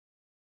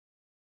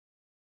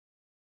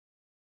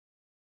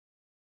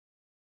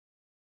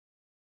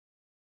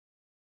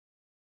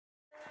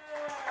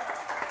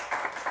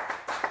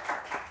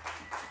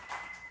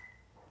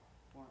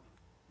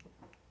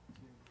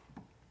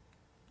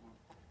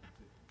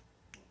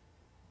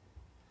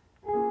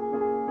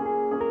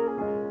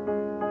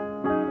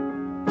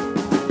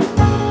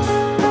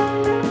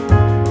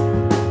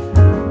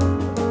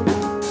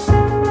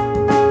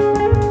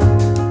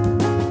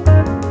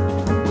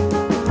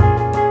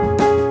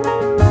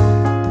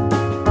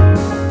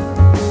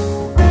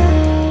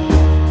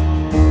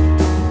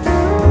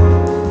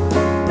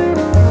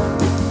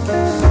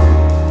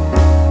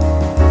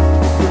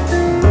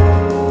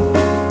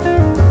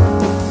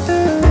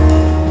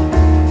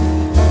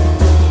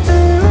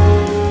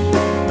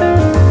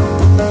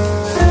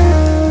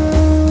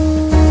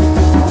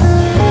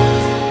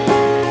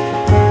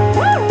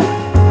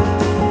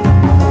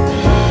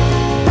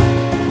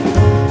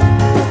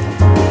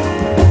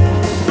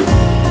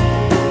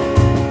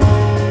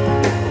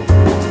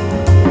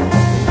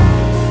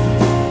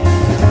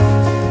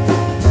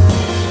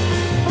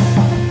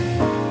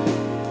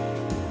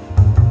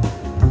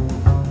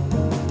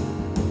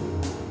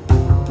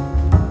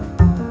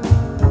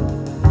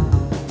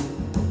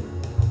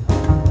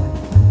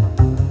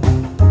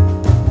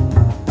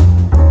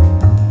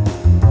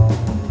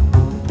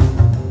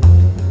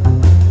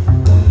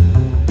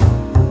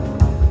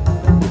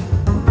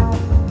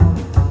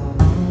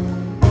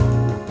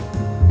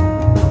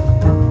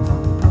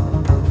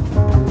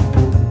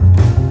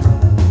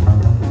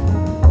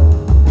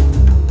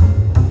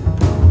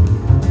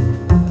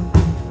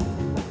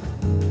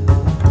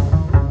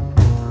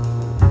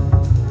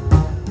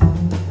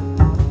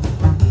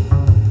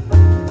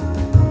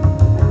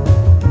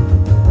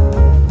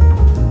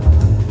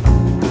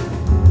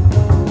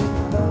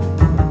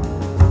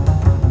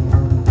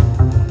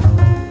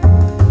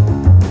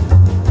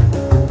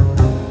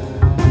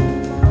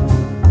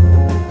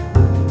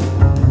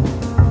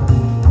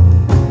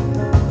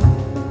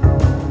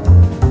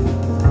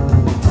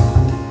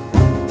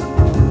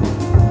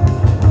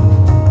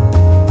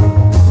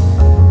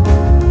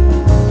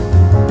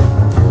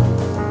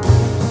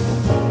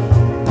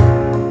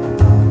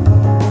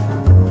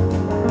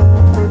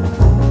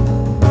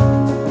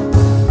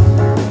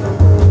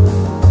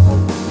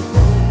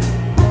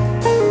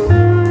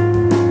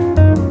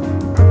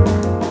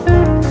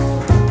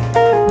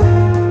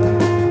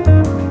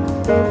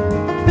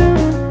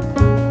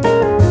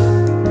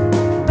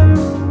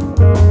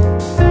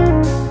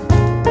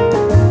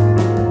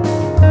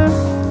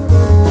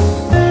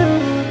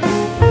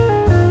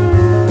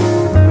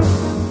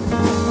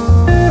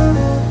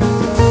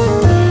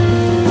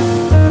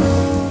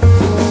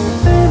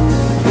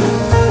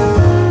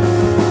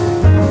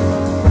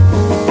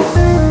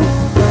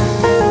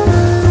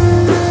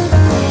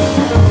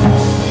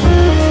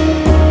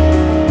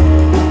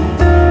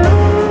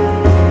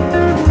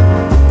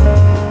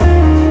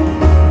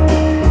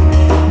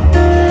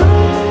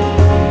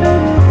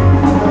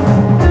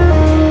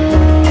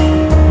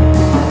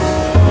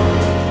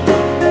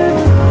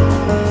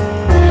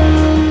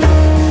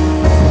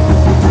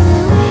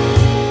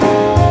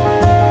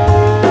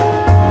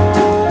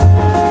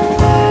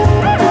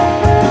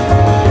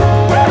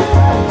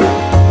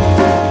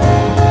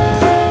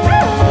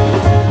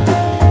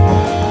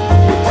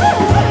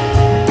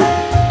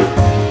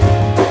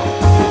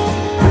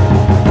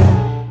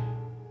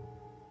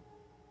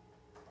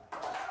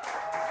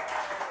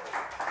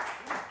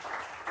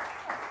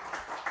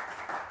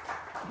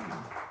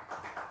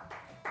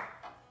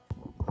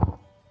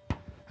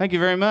Thank you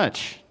very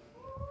much.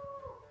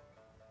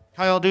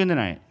 How y'all doing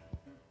tonight?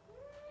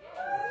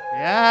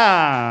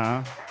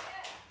 Yeah.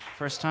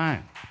 First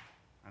time.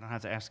 I don't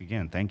have to ask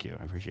again. Thank you.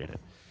 I appreciate it.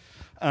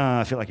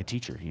 I feel like a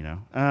teacher, you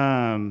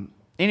know.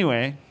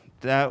 Anyway,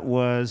 that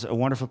was a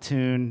wonderful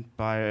tune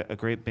by a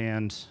great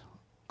band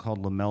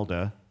called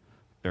Lamelda.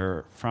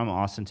 They're from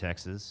Austin,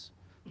 Texas.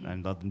 I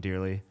love them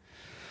dearly.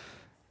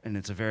 And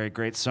it's a very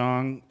great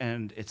song,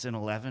 and it's in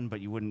 11,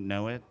 but you wouldn't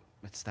know it.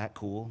 It's that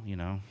cool, you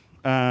know.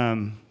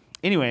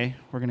 Anyway,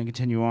 we're going to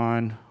continue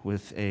on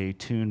with a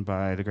tune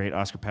by the great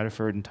Oscar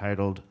Pettiford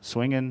entitled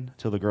Swingin'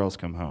 Till the Girls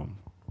Come Home.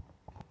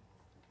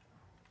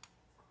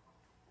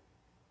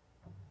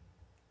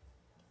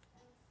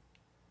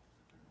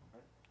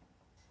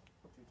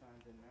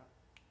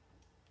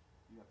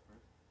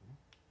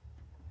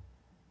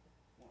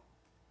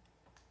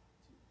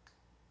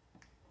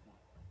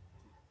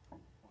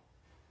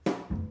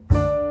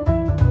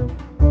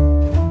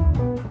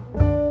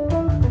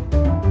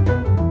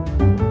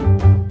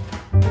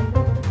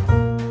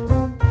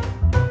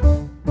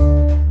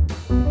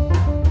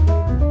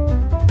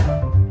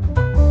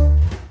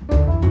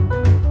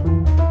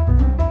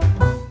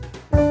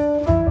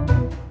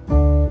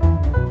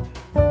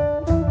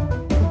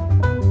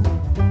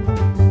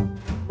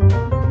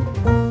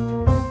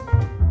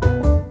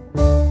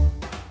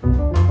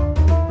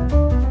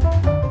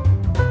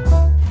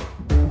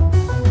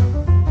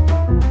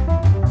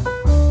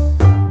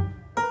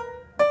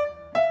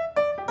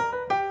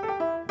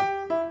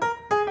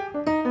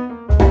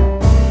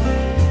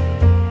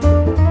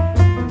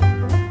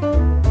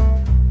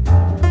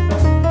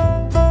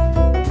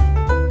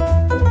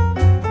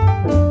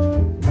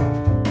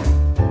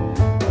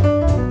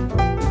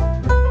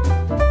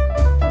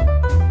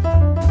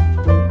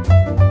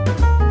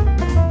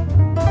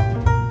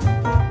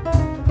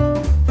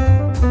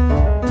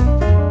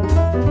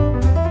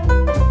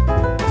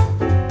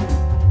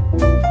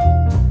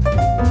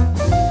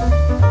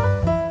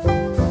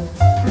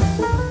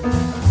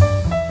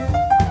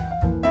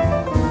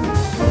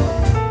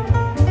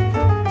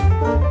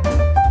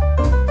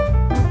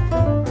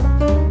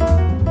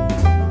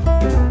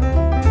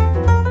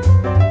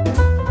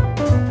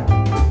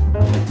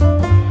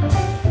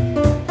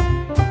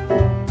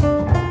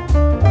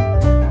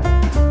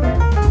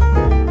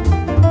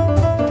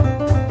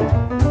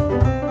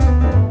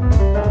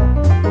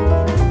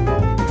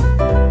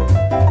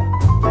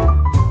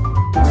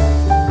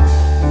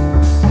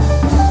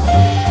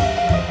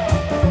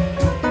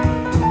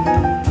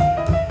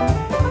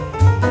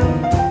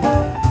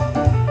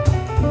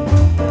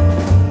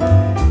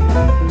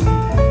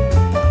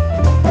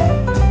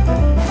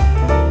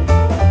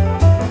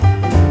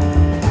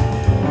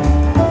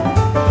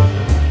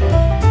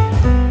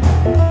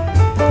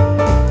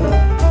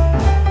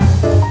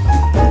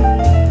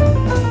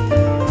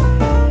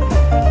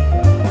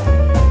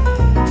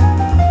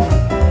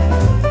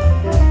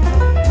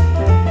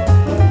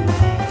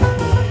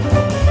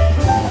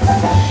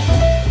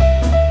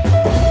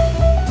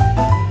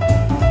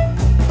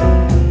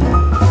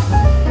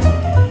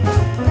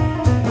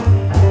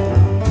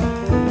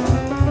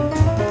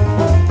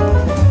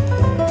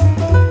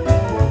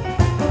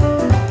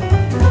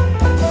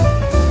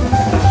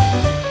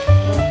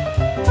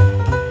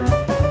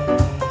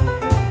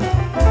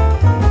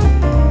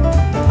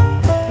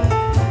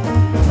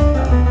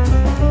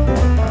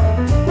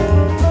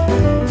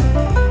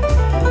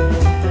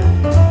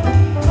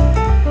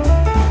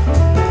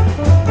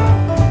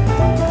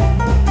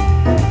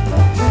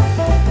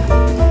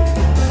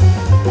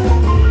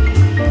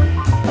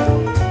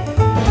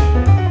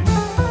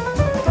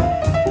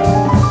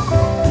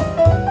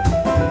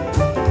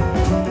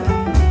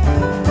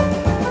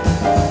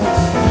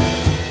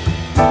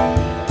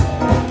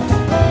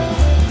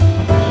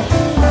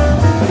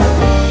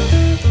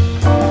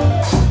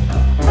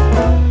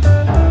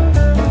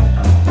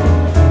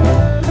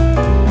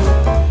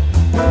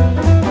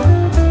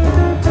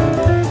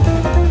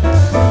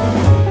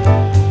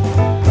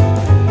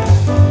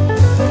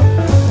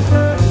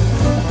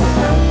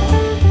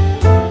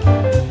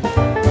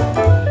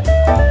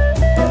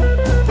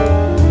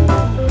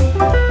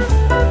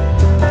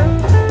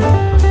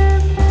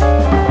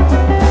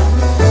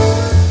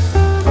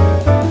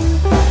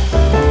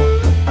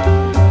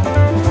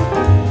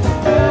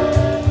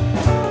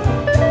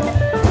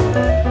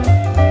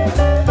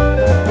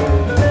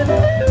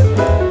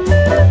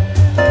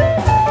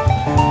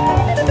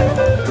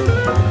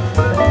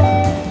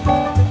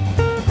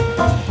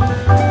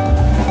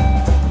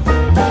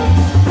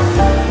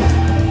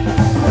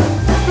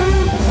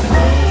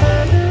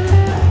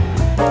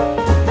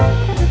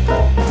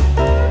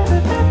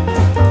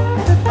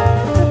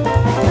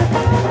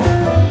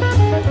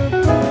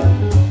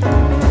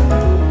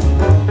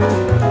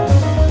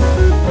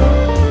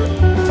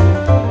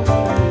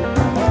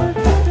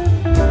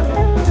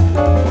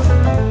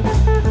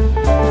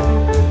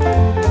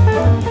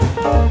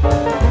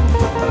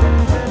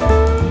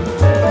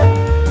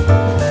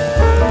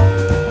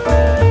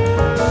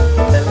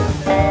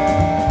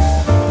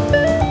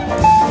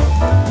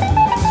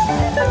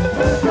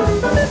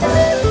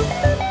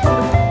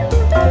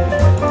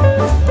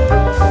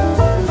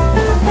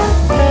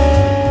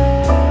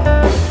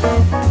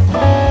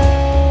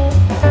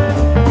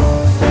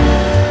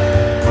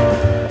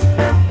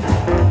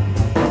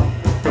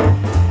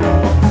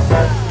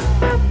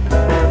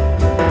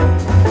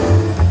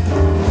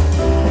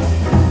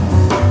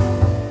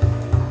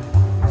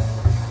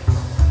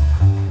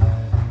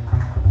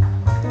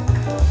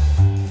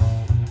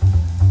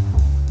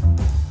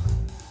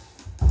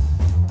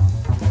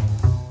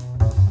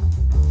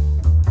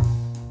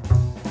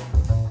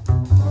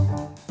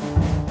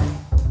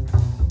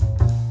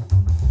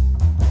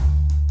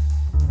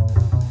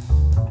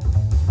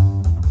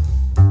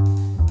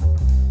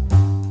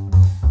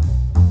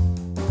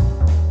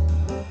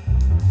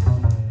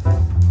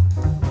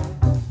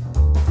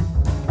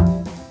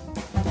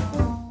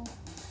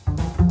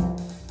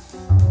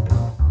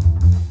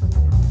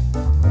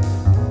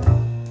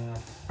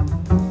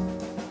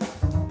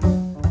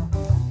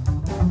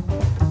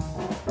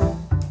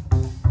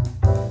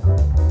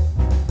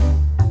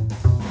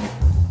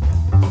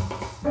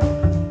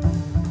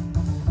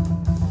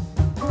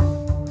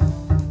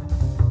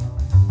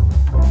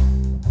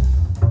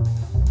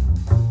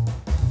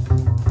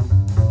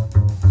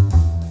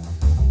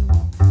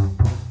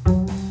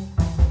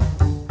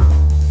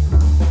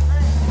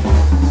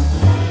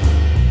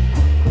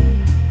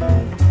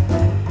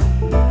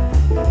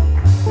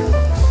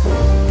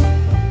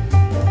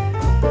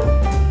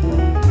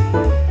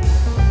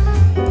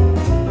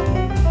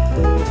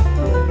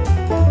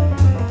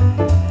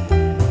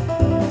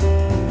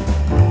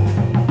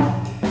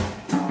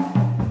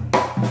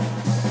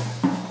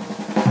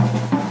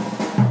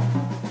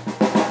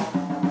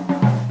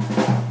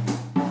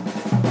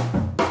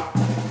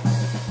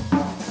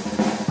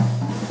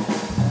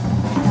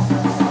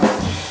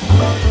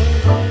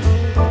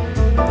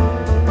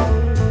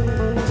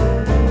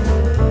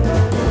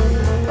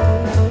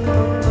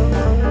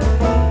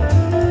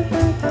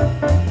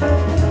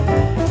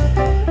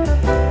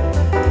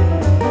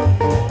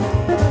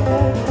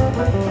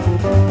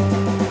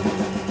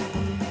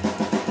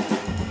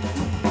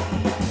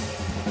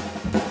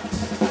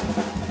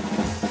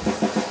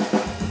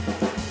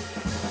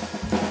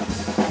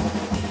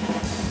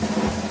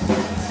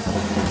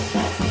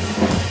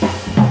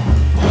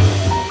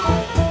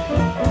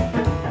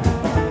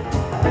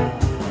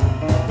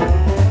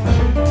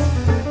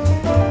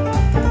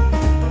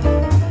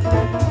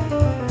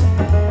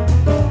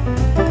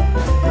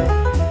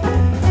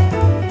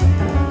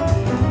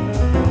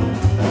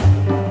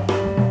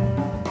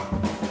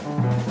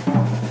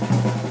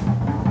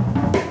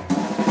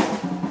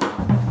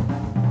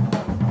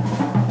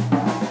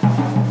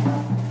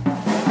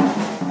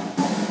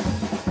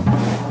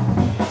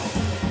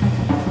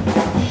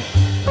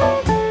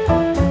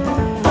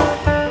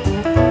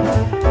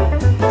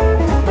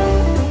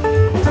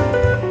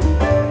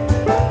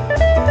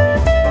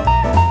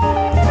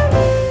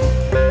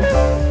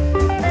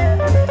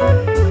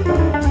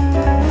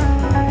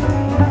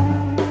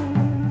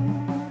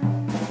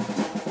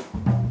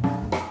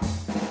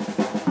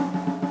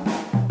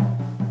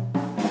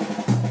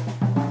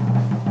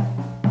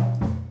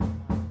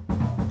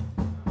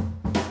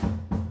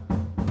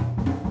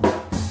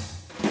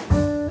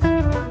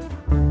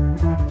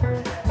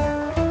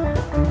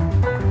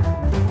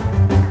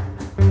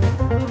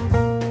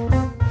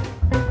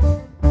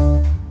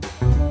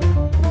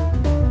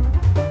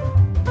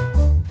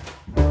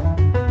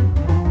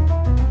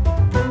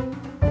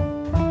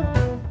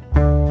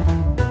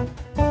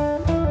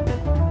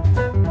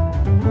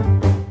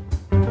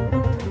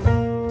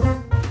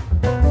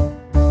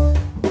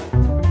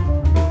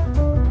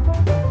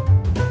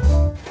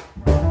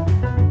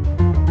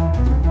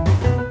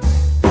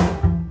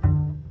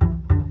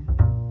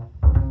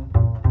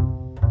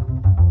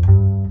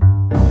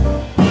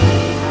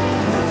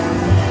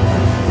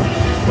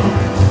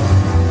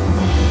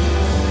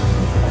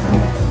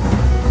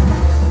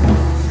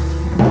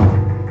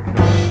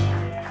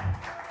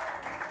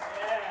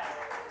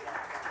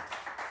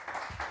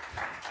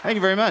 Thank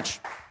you very much.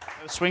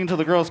 Swing Till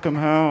the Girls Come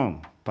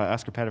Home by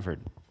Oscar Pettiford.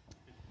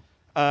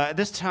 At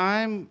this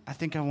time, I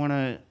think I want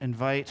to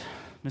invite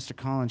Mr.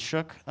 Colin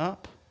Shook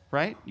up,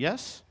 right?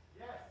 Yes?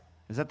 Yes.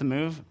 Is that the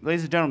move?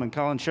 Ladies and gentlemen,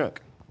 Colin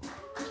Shook.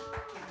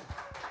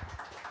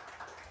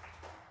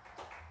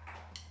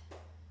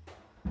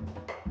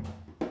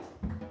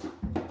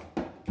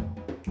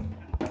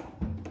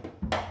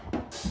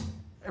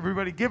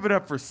 Everybody give it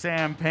up for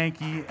Sam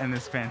Pankey and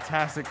this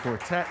fantastic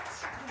quartet.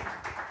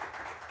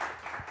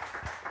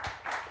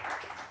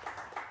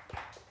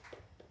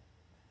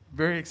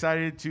 Very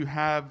excited to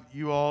have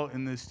you all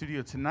in the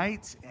studio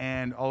tonight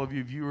and all of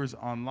you viewers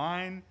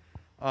online.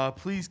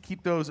 Please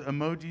keep those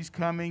emojis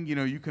coming. You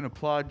know, you can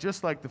applaud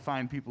just like the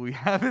fine people we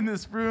have in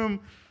this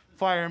room.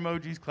 Fire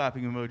emojis,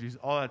 clapping emojis,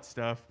 all that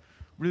stuff.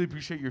 Really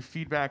appreciate your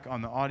feedback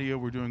on the audio.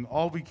 We're doing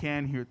all we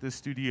can here at this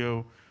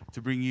studio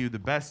to bring you the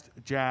best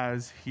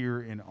jazz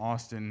here in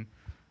Austin.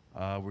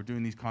 We're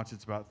doing these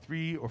concerts about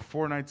 3 or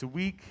 4 nights a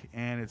week,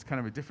 and it's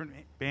kind of a different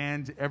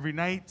band every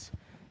night.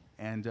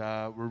 And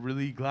we're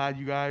really glad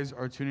you guys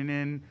are tuning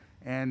in.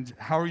 And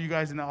how are you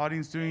guys in the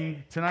audience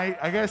doing tonight?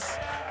 I guess,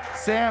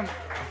 Sam,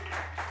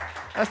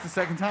 that's the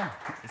second time.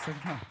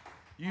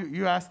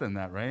 You asked them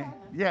that, right?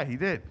 Yeah, he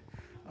did.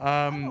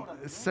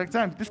 Second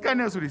time. This guy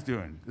knows what he's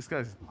doing. This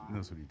guy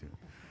knows what he's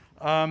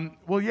doing.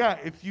 Well, yeah,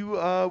 if you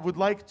would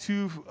like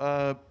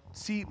to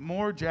see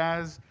more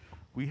jazz,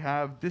 we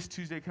have this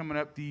Tuesday coming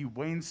up the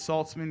Wayne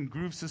Saltzman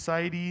Groove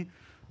Society.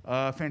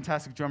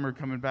 Fantastic drummer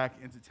coming back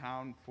into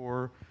town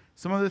for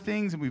some other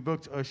things, and we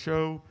booked a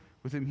show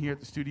with him here at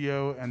the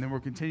studio, and then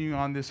we're continuing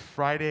on this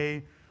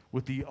Friday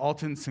with the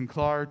Alton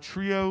Sinclair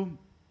Trio.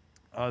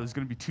 There's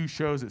going to be 2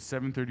 shows at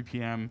 7:30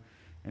 p.m.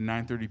 and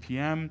 9:30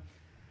 p.m.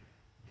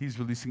 He's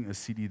releasing a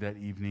CD that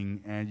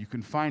evening, and you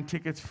can find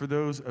tickets for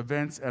those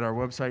events at our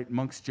website,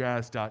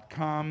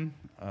 monksjazz.com.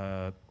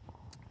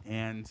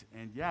 And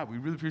yeah, we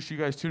really appreciate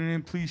you guys tuning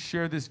in. Please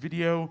share this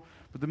video.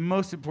 But the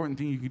most important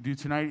thing you can do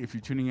tonight, if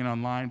you're tuning in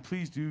online,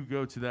 please do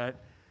go to the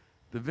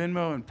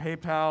Venmo and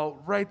PayPal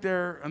right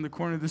there on the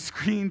corner of the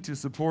screen to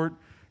support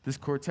this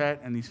quartet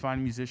and these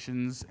fine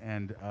musicians.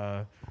 And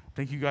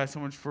thank you guys so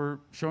much for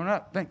showing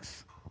up.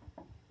 Thanks.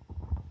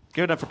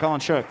 Give it up for Colin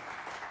Shook,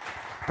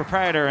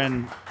 proprietor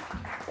and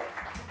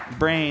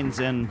brains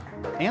and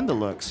the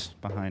looks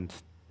behind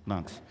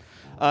Monks.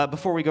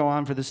 Before we go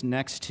on for this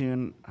next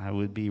tune, I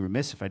would be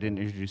remiss if I didn't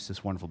introduce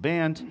this wonderful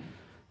band.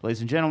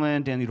 Ladies and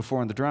gentlemen, Dufour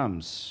on the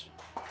drums.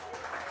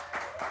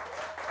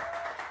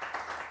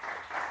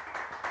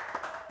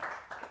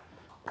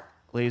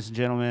 Ladies and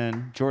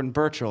gentlemen, Jordan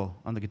Burchill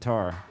on the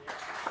guitar.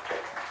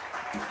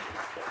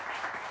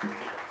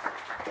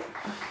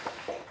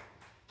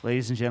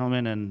 Ladies and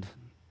gentlemen, and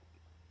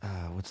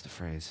what's the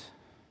phrase?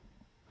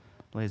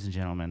 Ladies and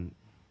gentlemen,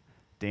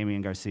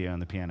 Damian Garcia on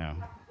the piano.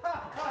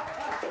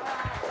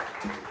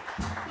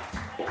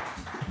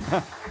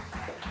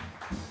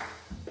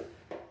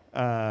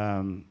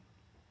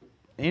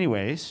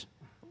 Anyways,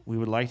 we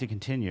would like to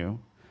continue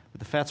with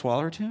the Fats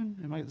Waller tune.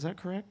 Is that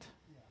correct?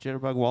 Yeah.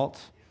 Jitterbug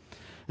Waltz.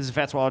 This is a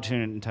Fats Waller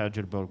tune entitled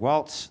Jitterbug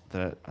Waltz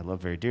that I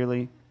love very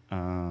dearly.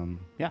 Yeah,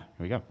 here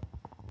we go.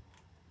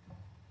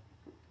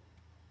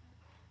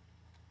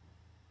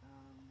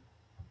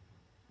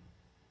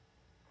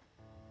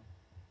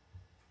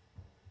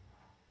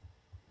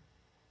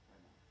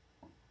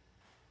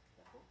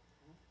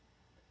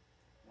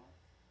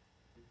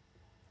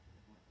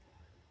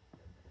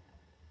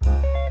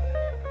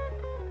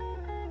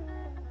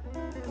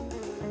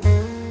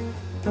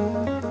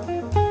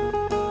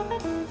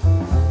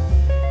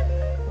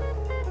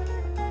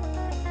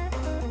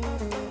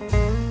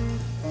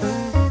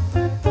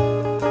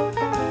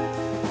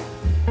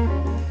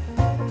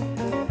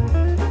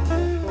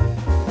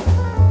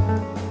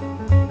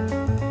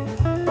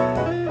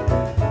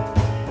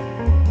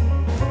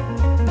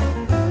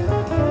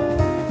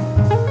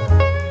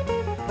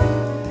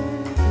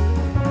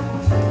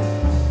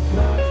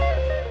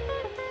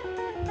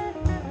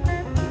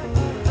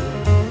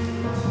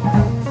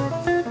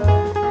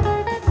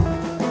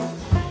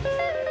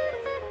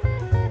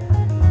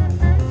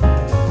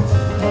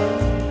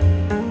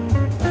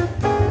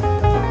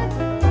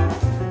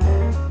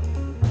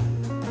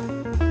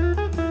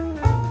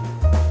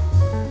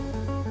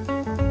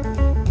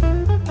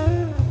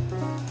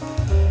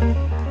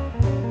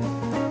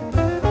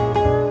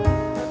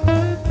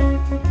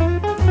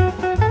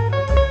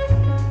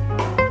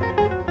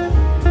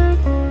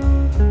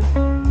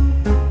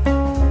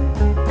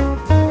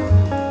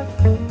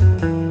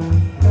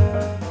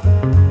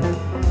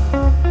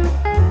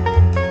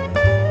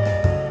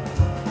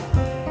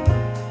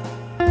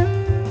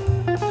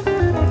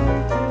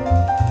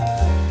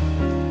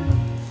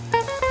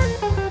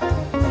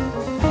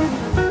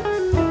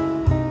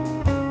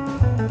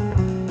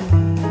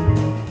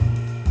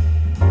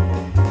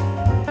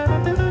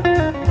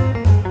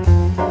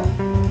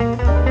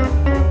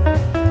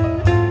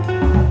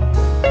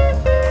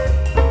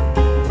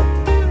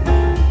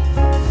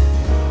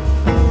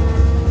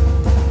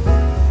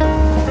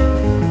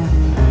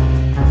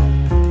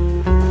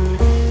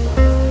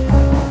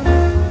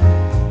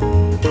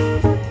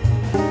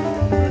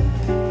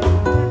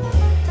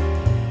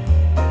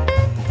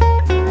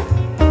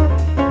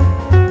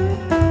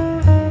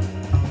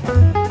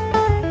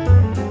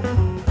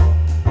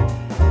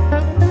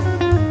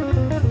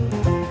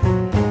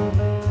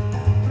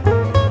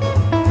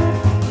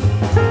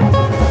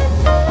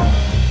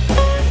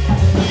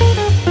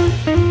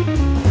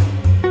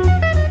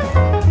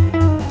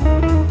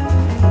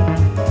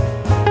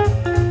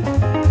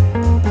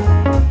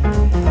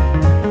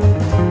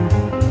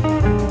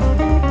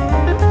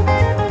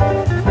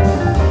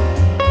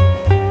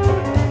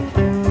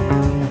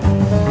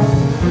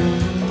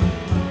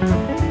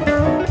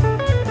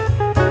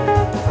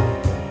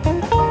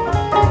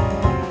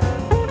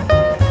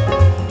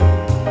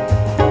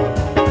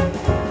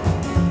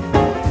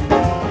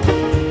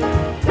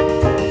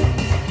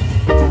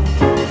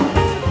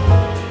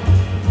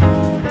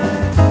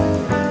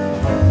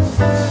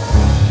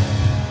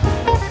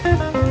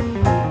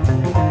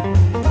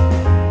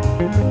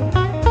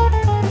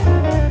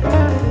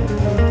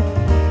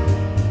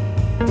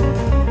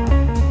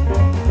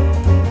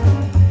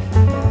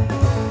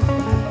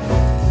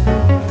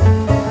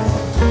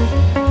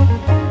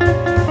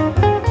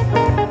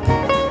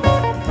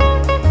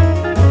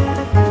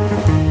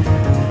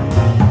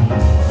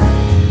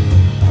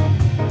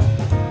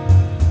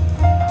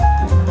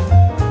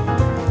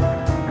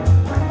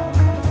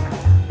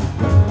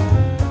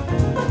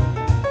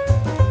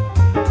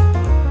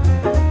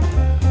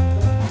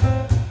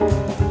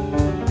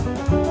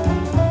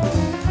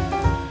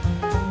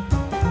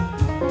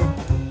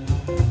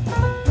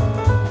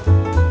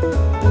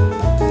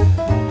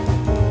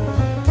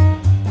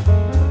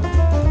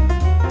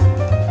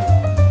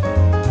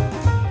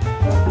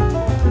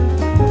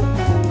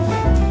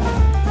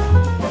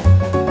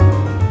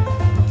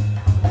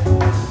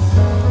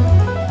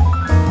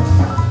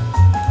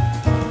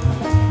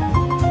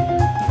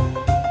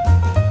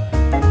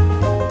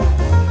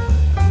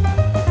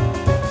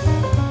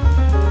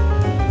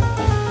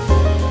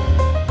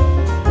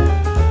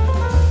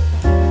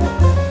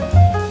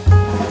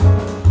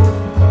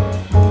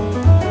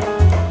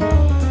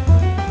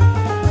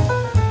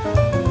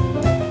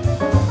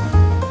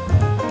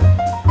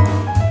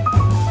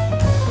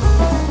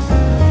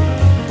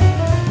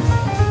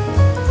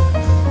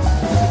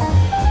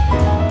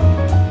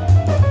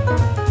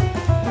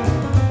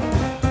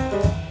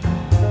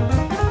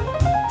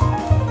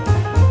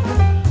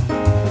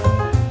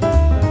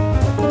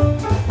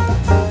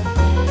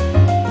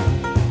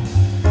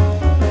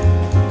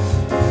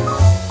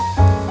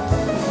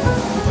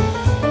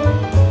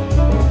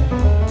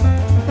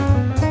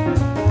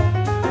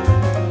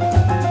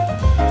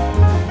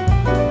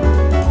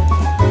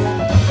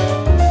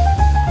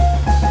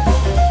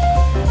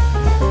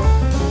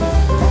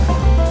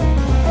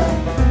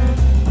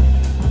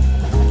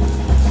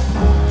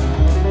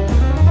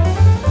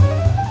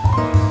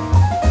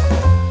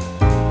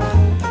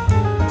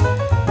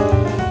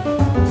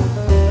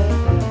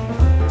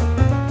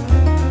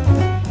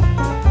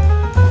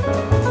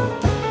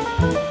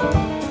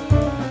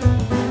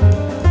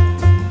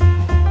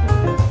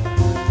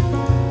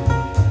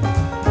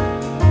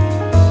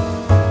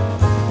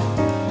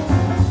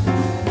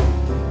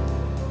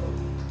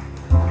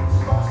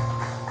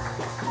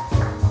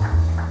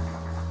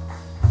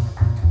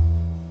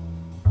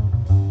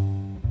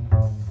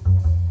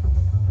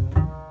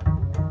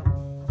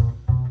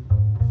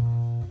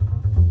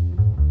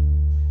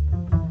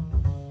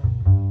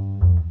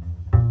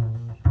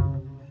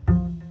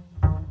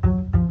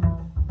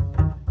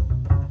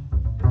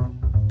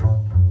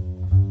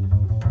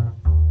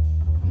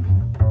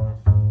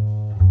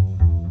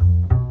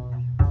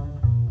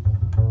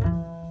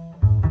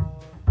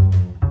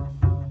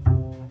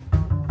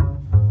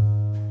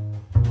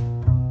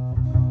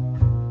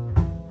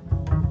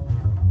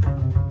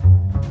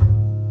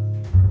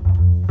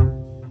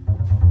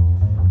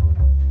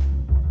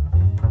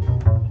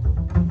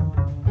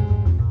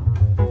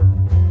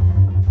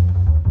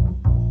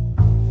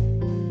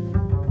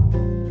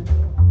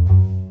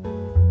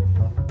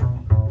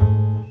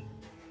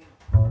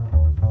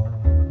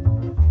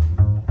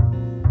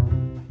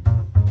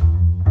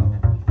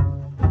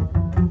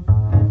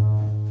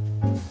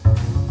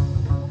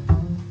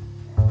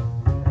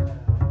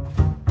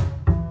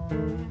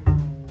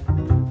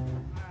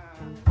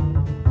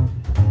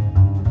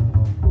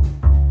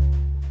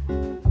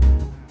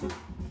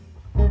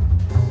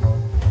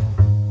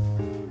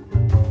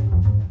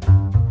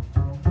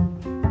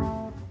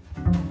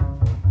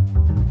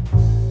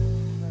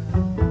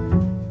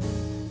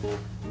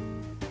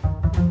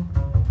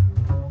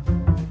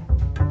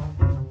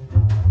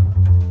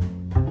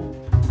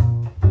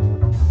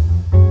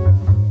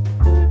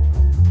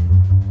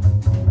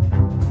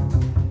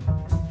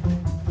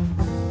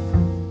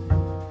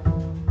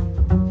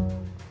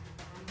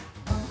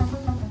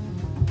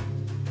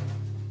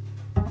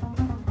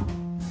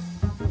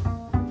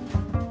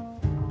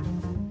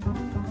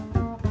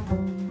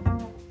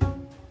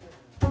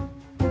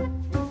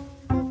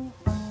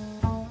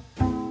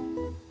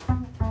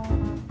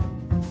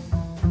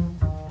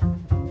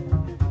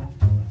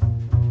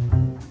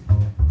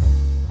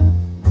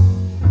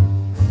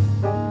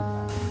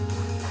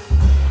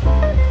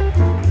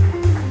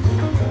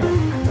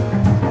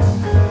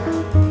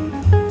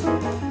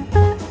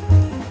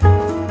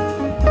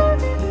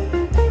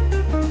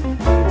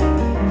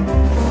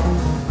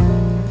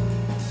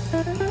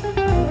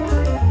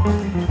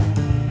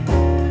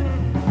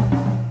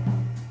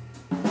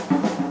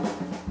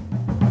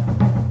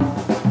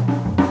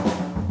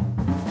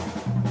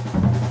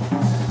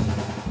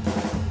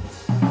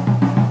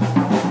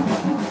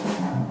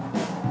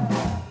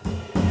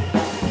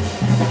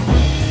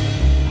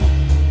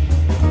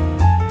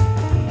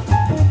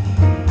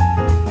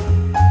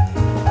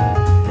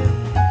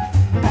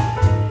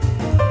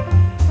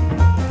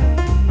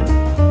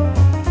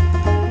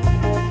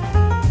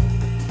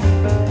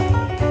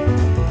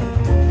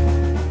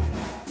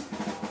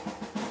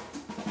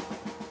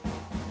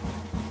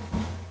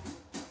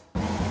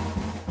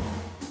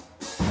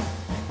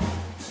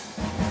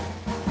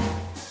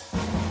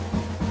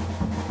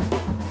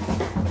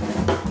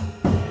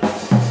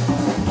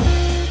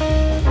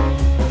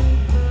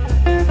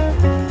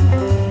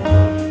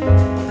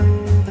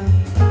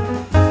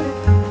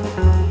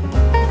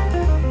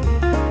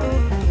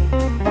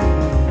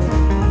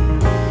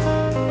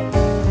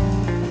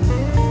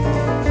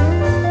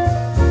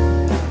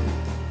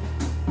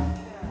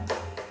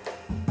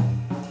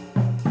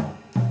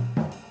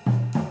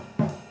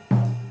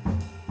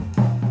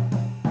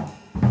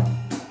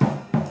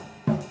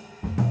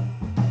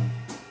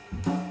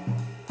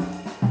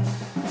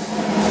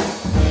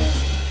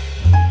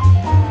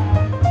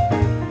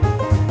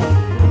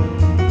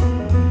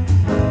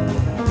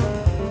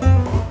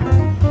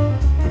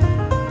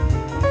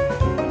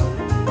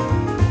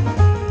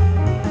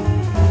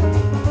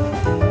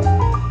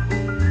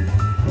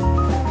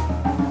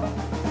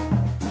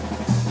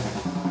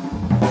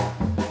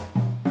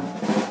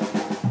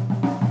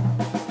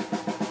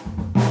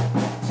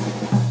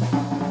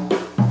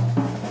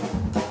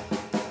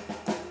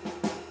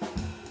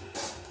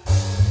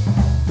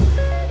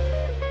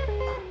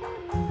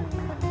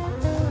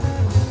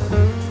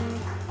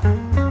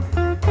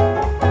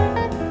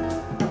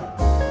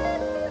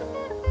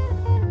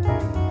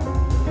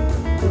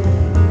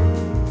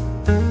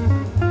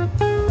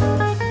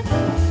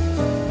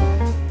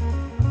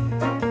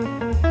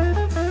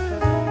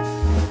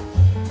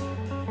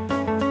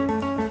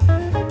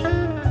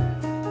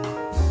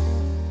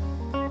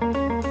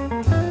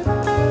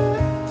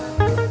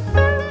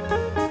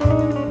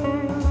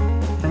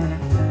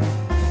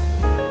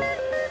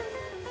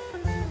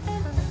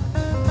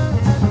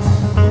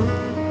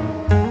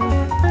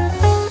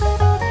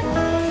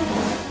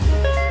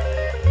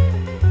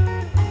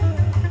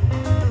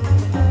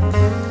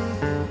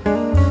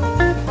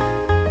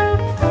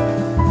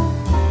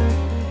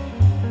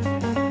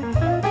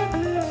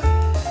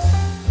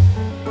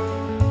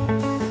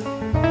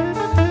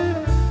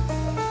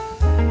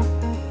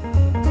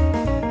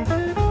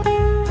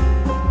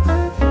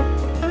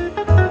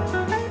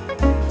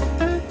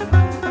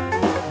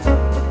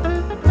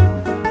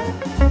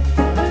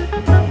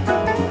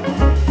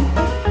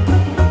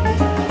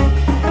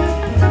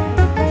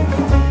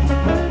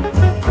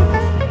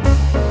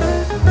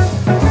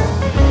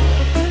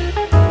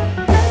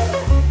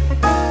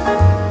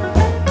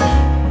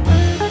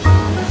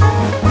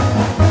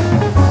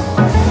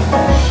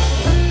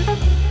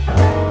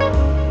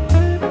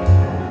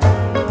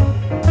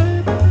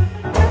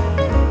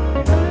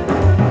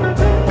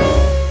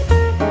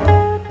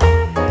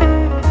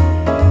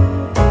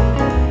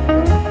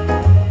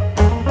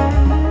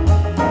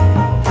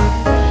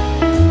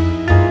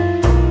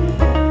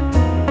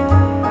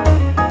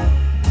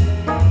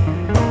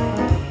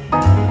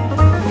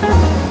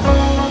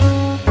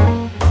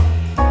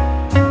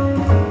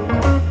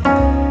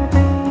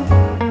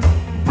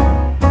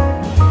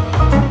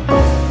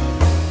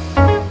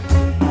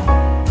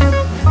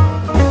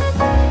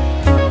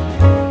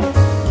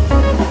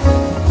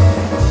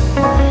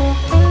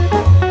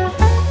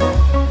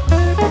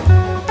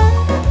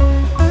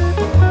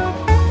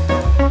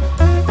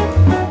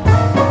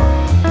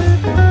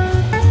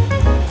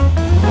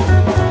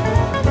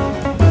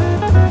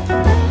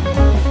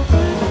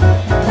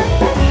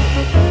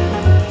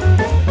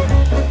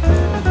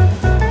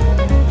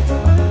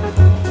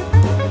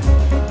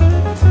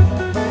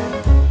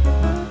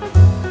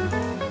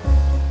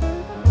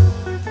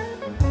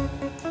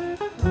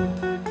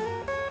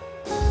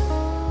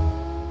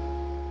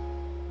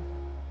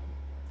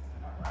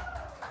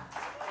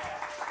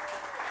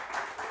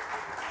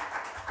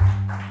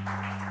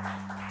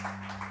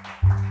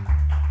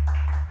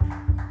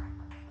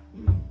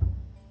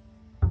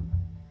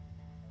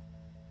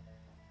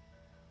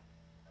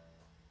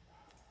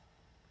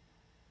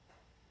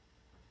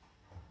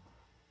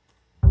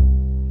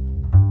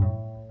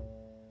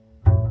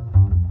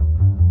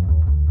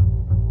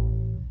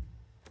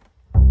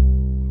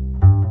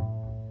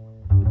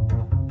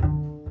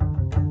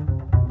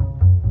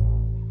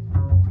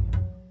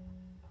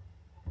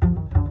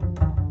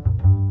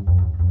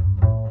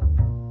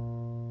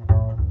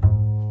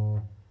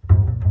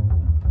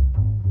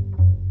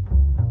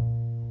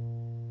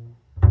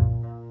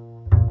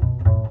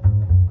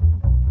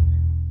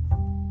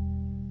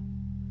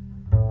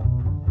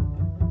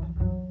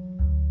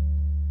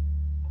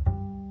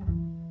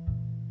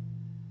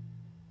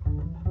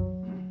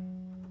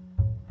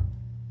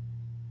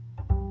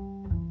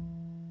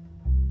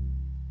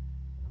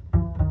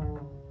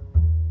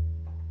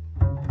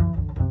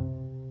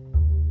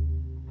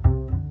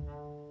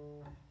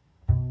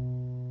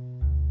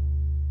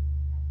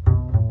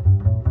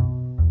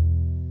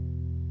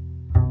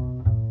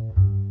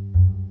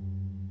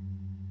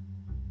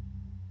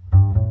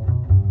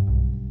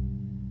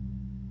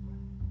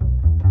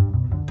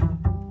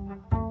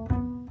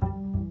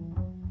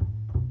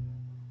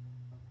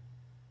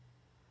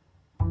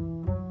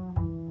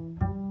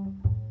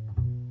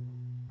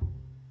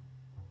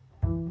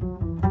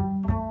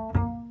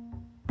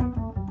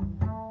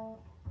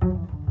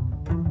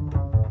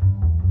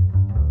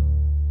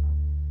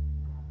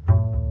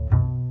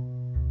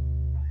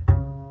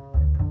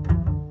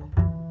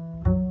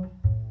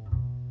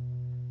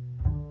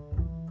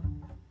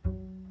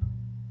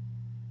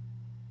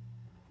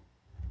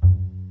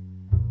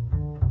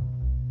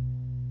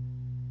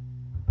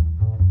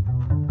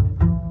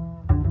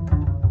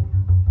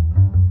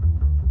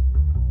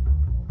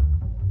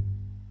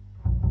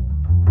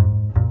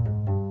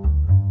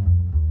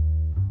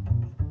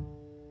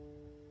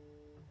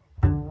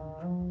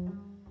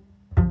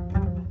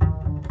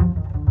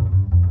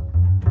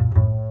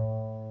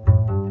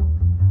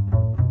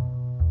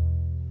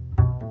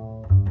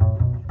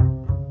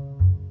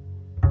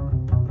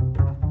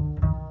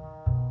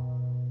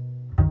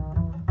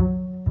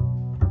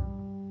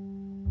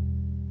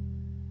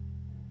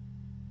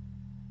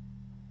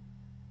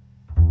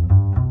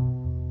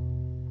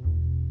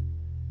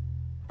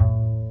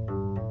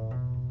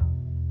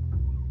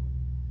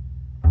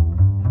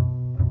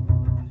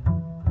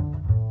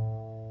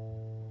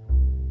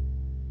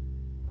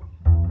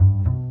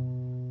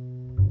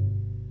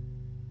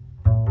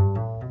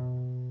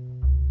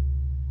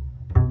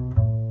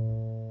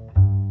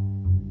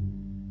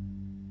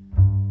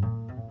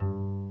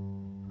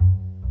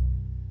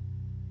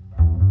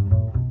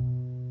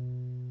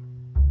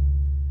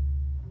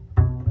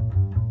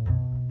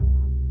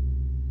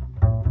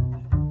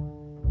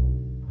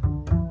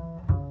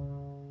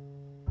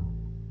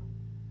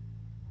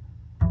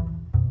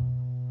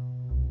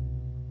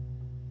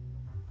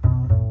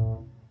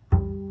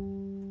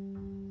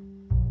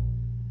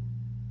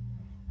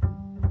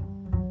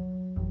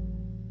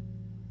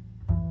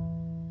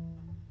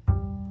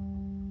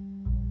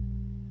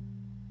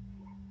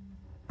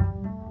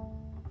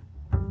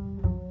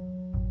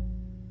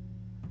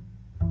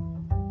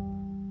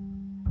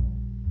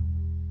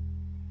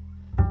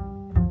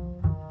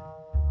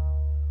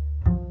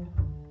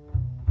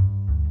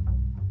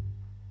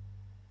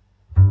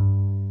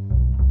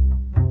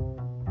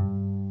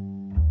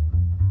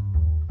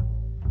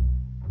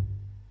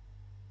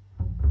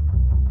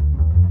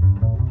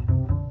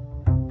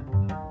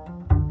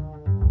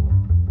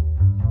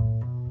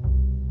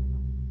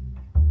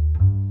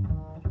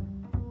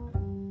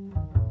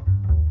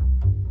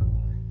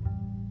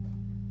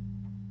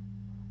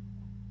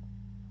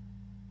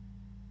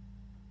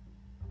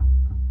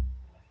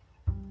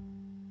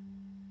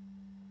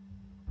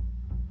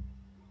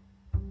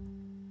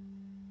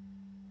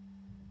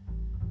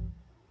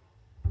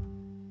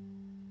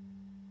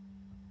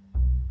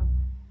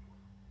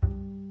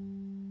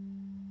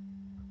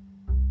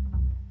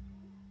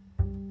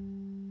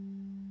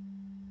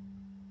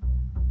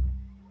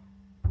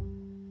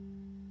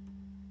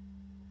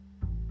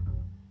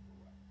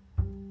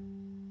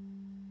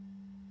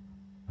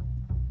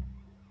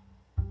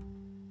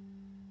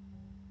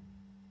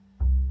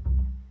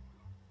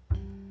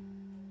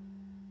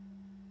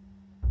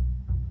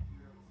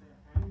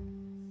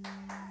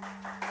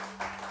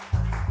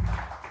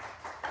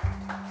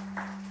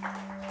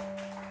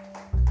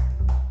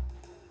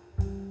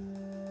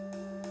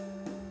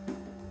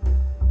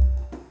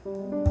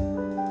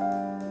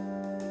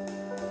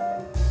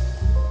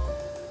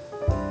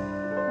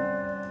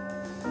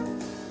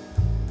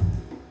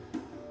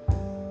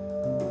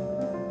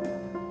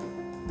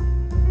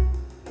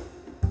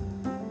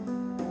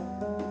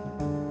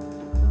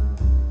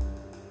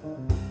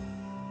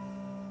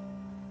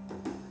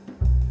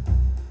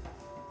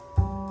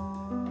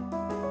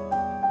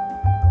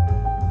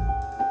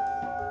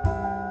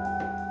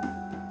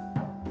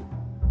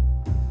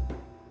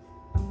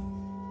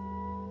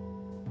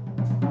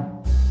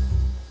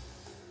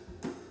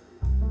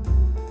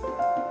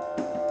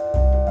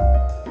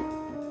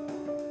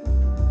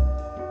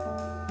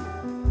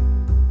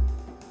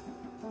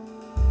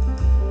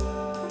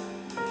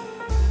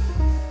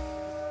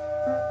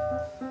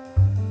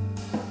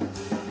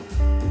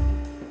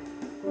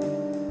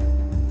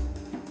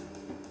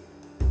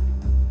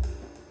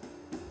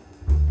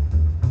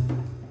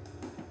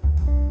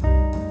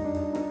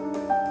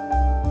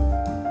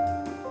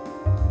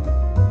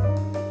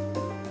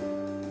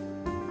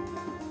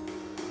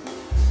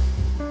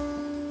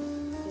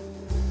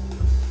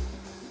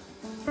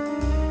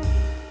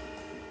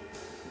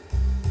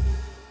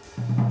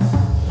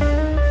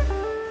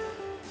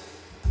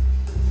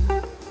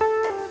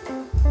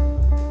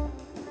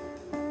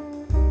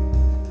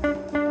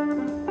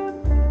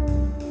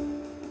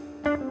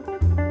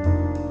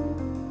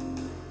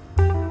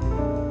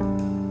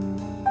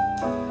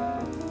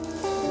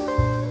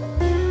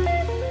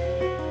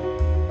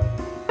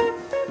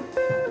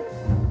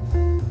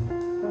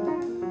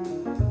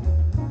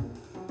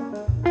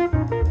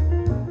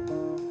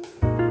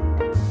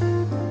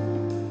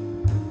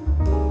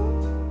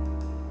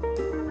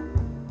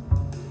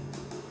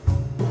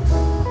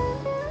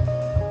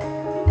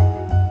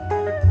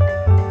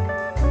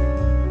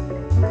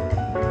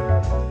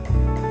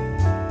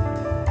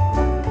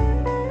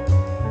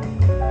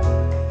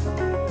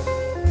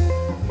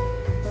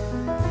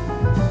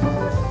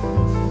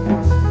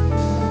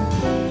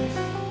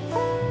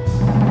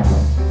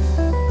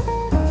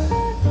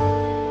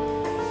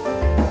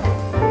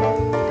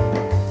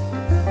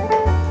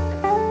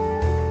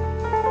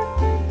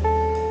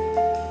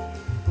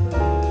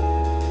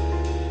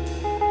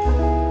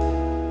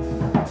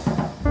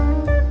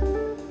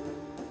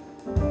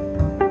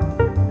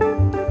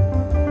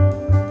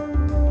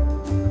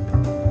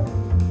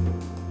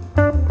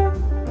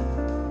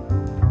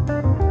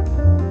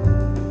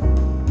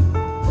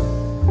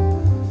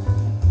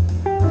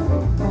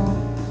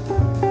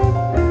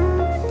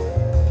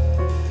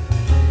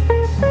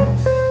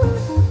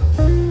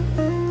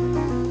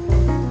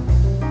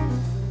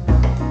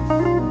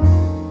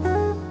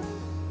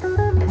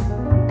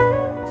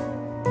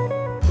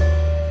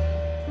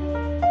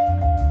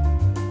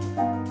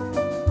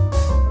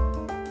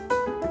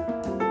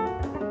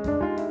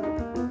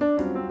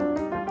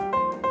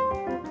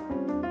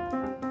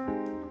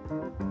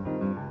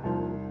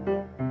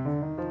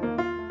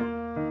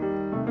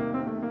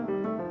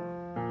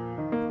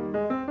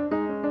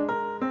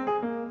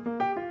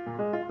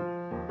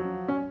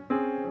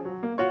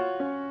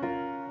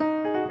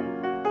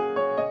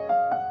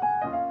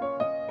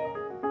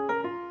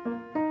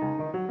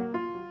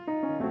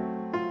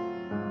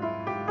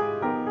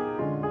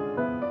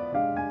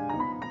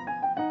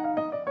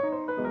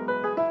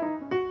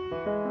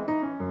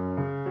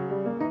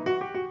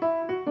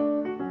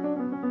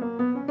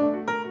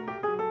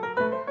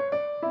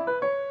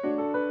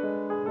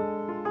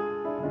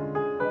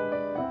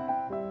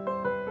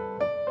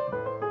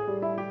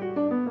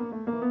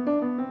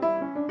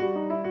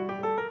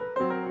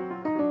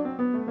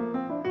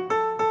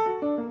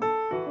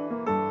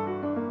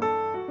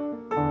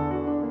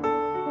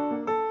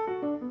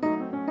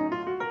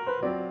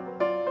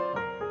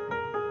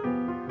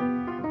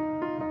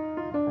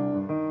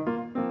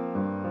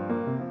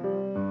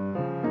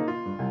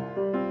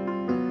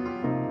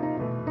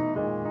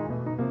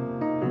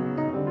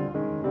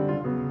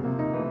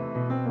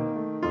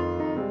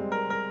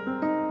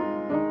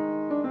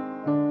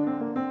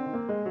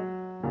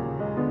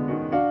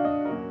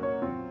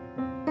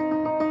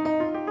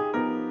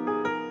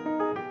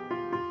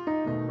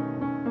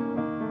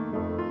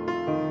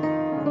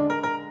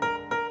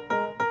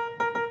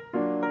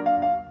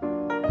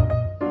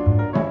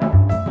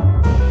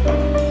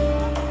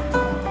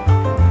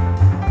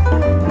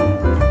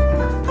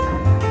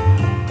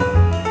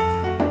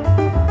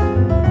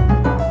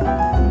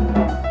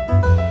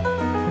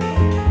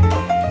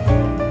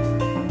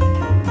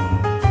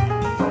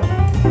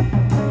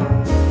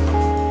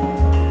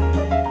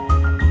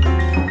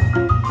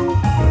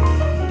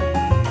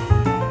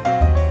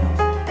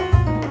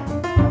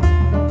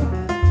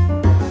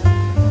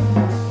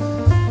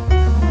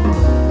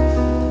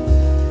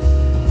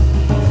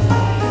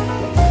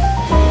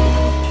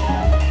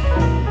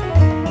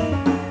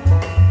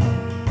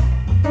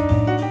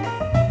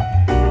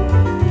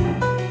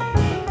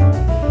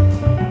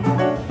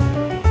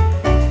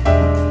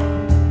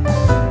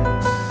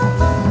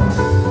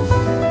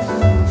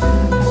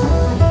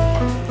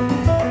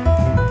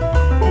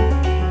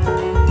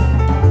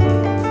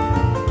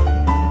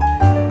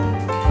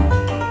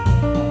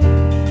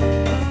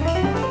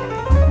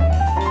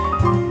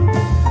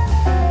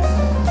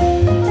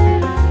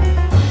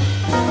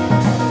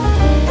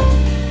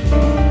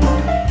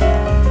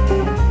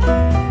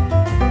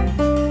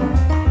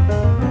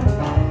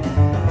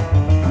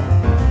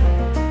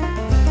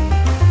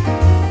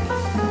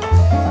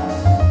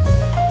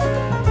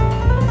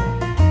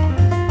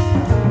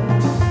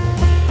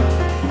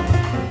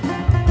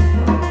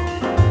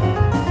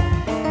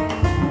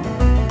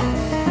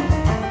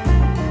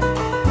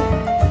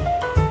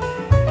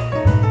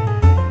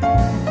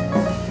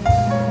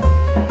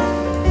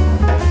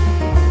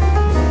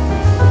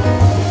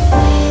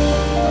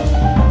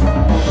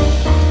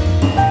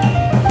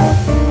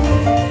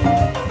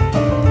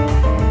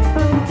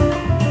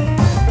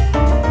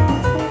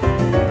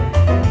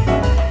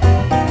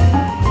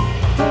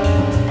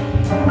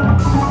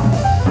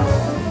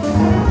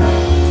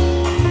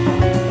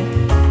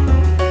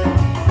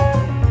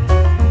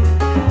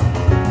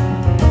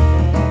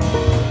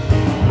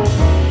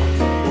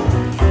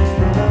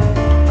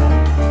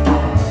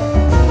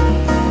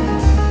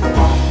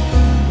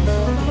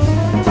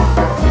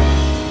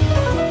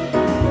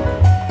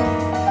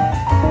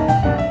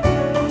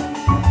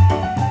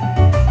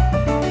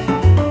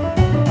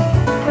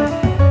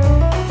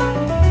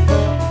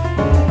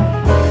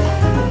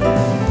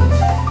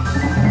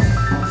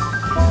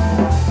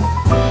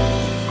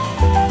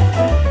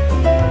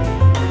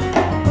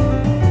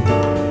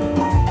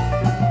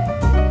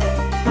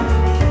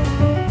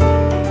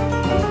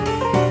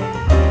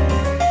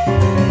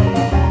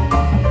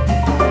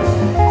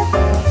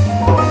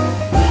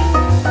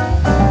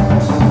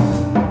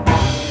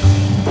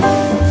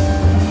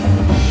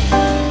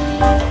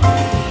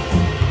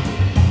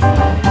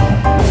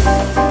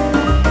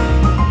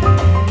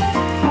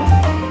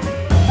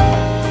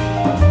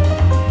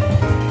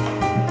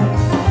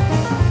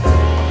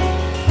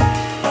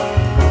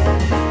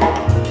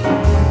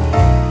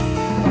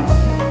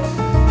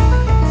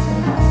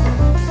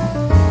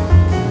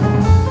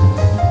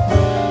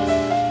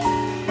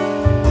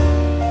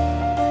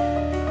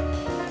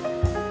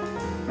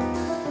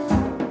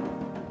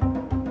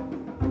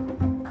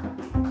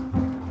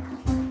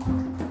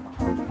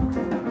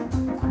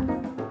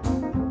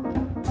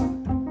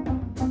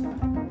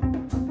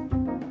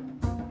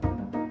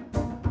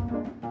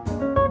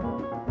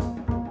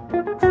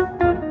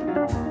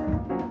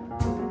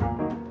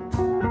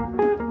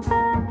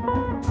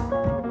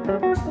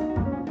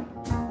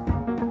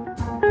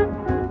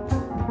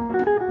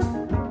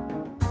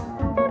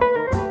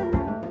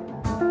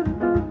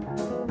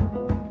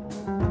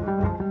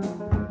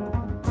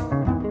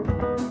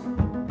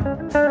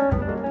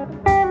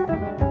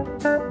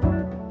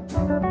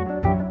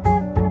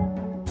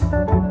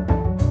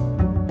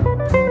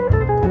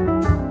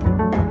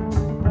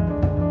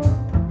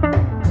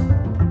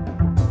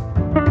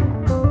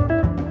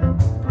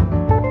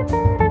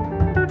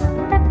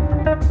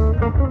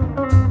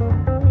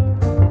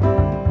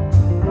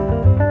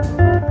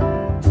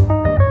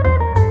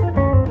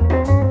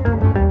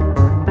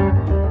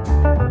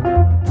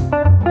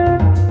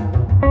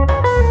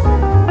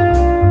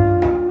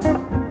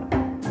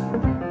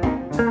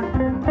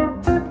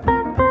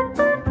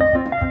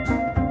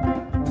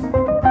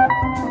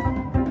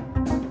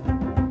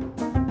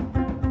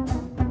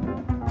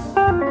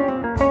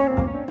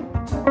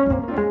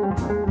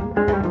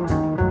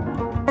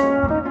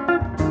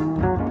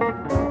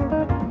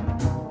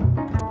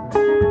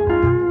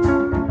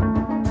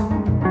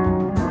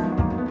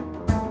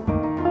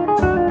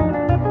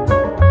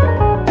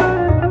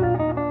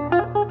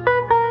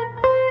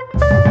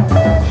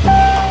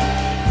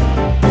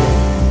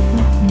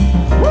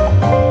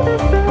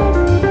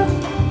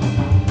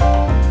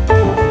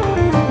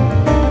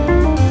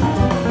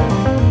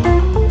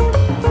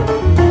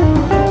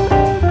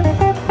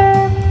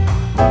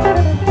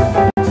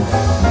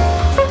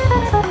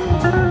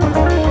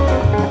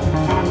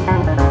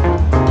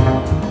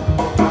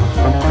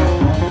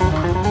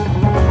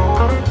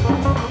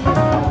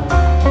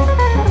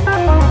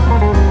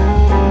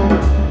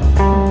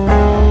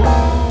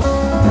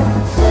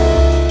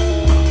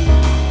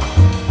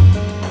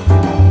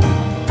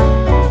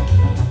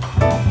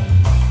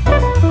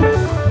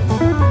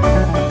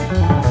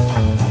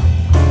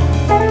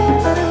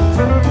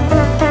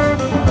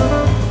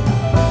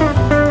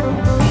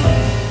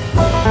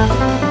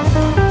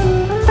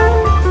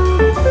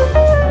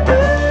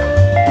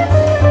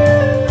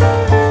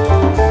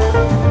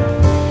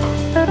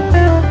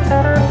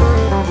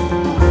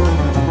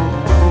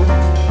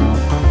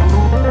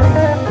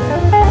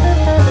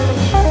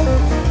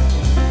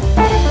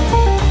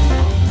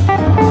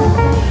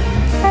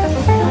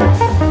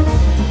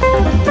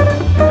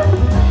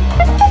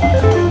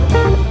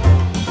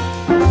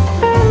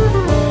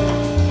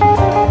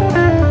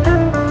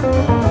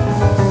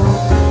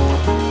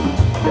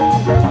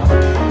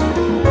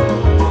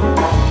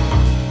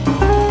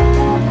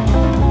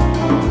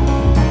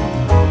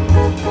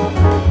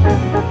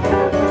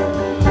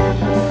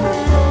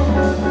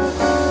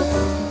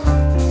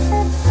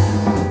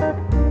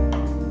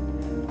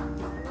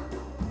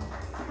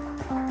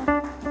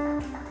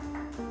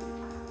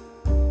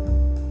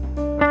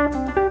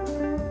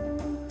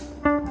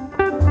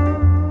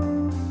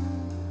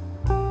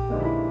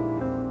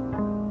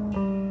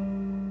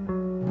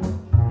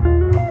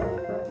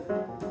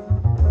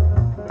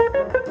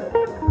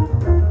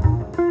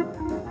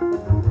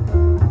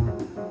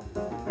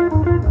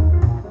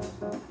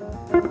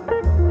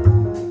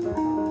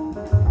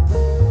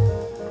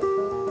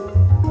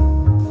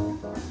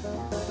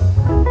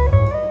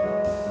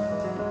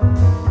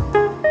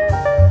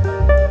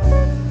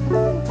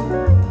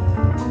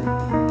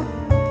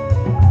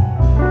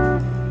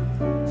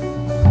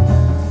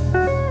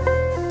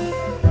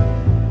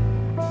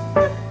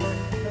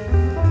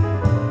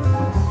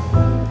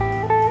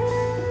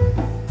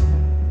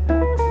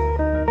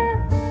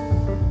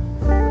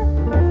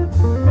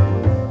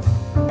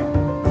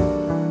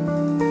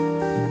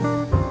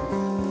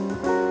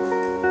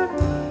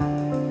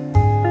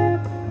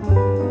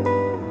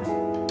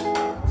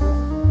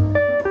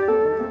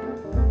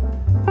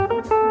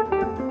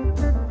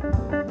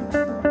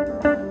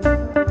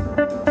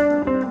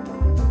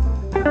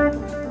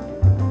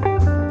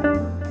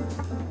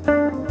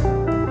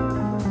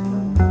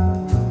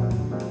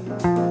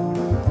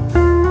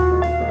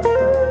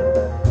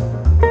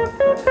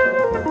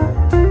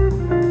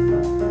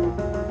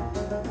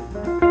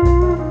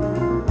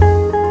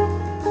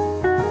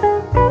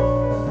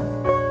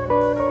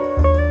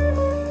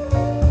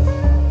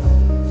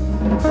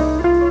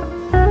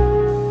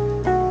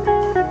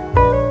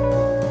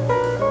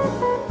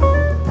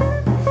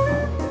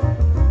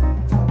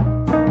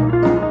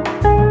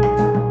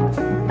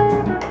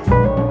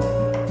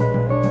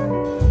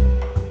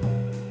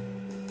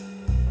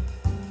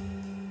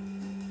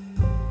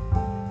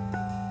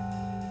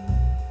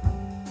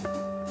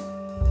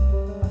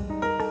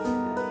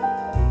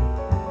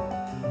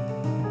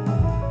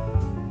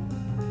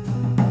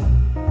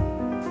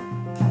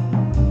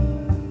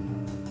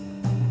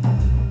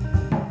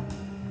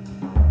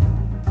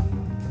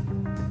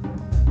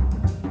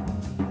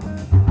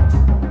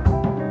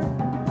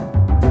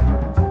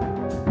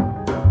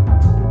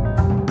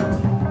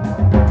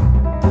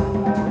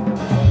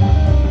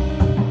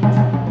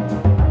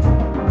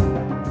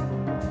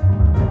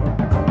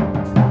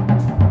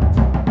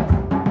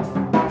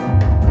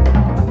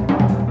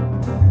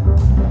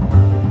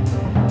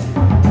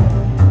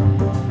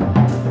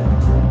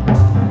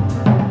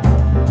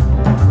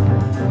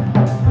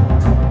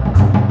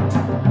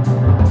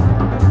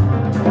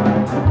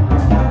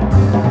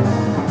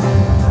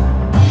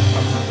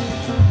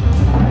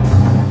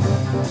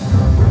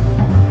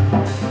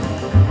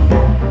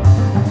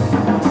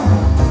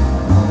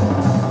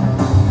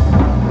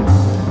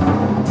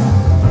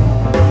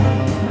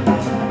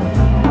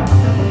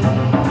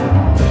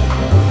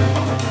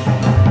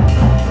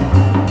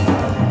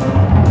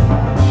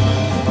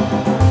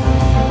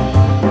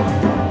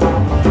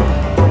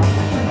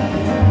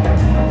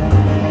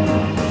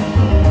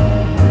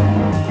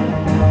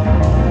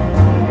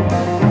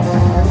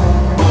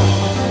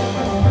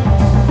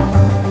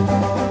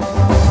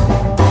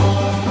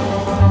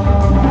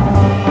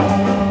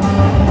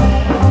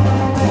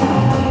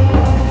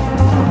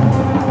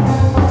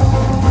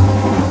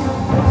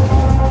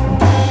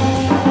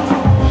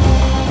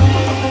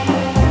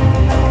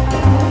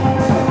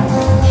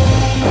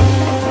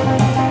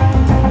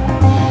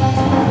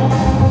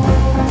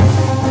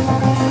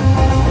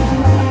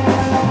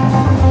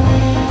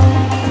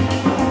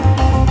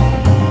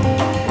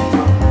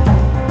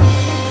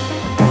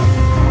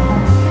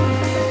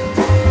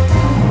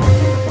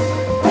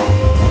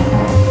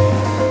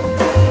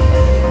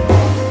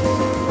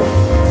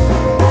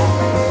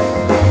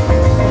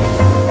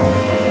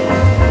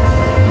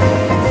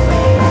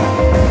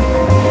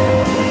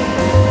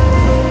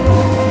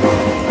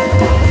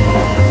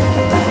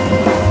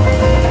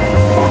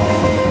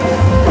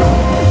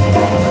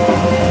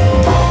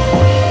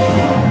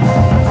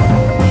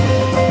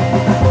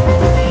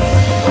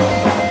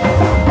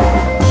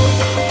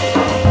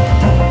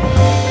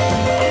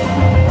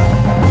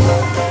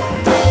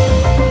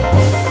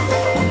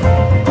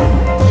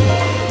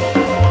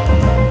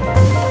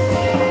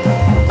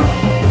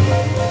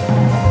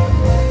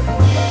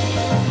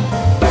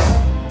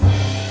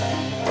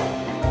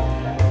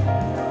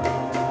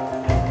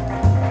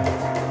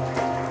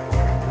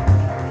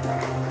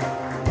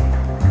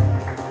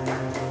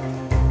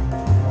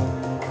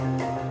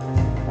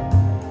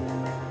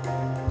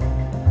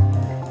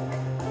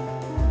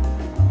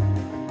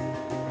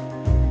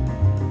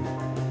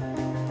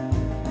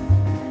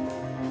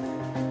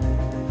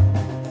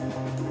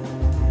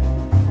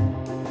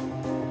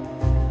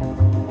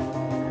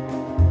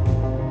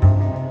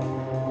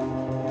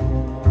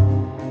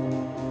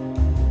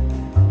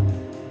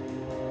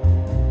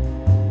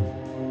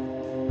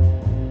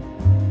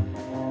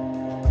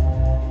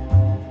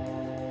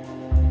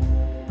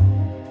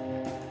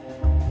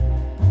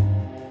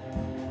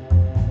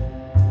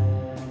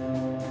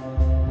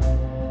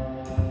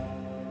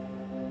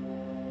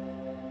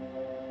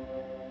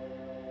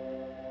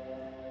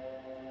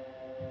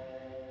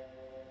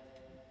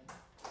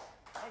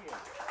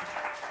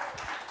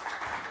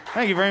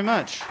 Thank you very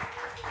much.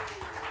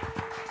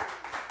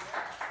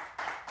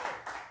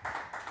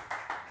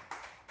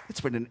 It's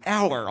been an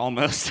hour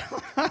almost.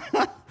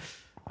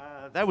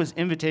 That was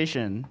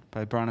Invitation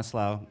by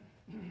Bronislaw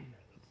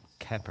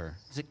Kepper.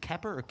 Is it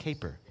Kepper or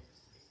Caper?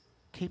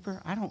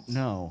 Caper? I don't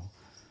know.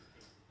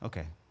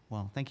 Okay.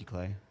 Well, thank you,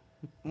 Clay.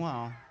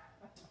 Well,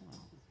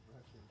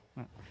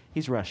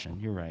 he's Russian.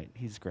 You're right.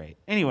 He's great.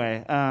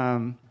 Anyway,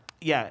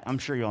 yeah, I'm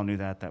sure you all knew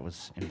that. That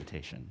was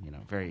Invitation. You know,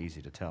 very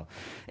easy to tell.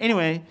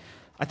 Anyway,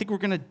 I think we're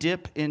going to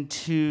dip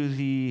into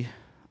the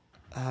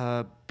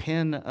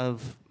pen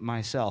of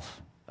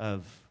myself,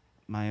 of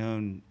my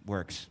own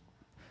works.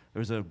 There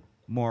was a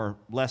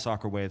less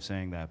awkward way of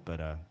saying that,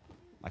 but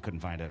I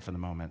couldn't find it for the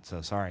moment,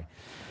 so sorry.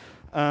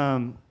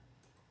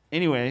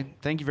 Anyway,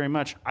 thank you very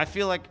much. I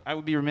feel like I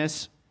would be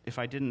remiss if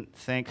I didn't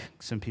thank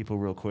some people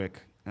real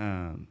quick,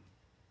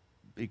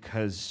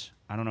 because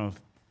I don't know if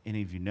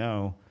any of you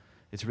know,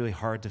 it's really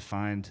hard to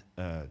find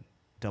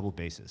double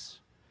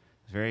basses.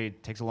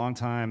 It takes a long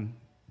time.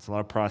 It's a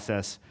lot of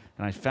process,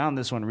 and I found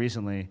this one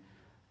recently,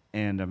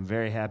 and I'm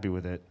very happy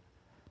with it.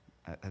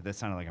 That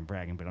sounded like I'm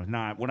bragging, but I'm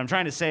not. What I'm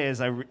trying to say is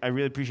I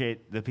really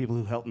appreciate the people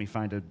who helped me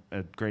find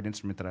a great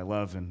instrument that I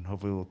love and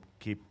hopefully will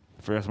keep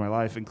for the rest of my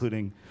life,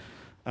 including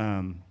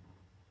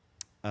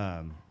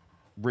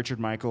Richard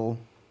Michael,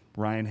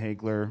 Ryan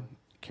Hagler,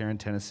 Karen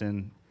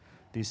Tennyson.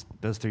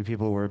 Those three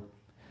people were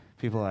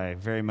people I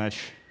very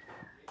much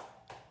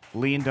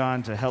leaned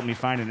on to help me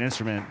find an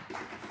instrument,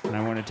 and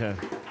I wanted to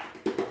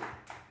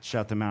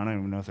shout them out. I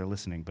don't even know if they're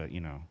listening, but, you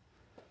know,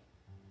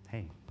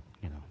 hey,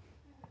 you know,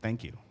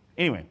 thank you.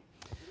 Anyway.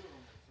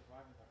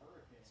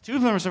 Two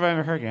of them are surviving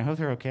the hurricane. I hope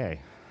they're okay.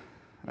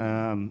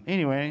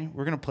 Anyway,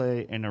 we're going to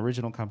play an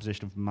original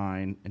composition of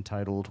mine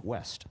entitled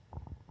West.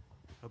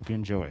 Hope you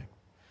enjoy.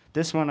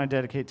 This one I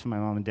dedicate to my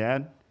mom and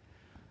dad,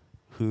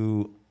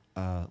 who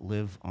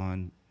live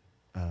on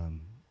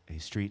a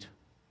street.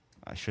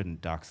 I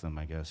shouldn't dox them,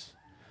 I guess.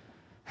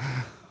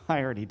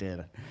 I already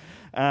did.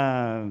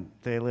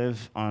 They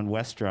live on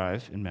West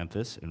Drive in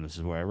Memphis, and this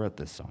is where I wrote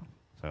this song.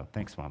 So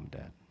thanks, Mom and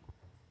Dad.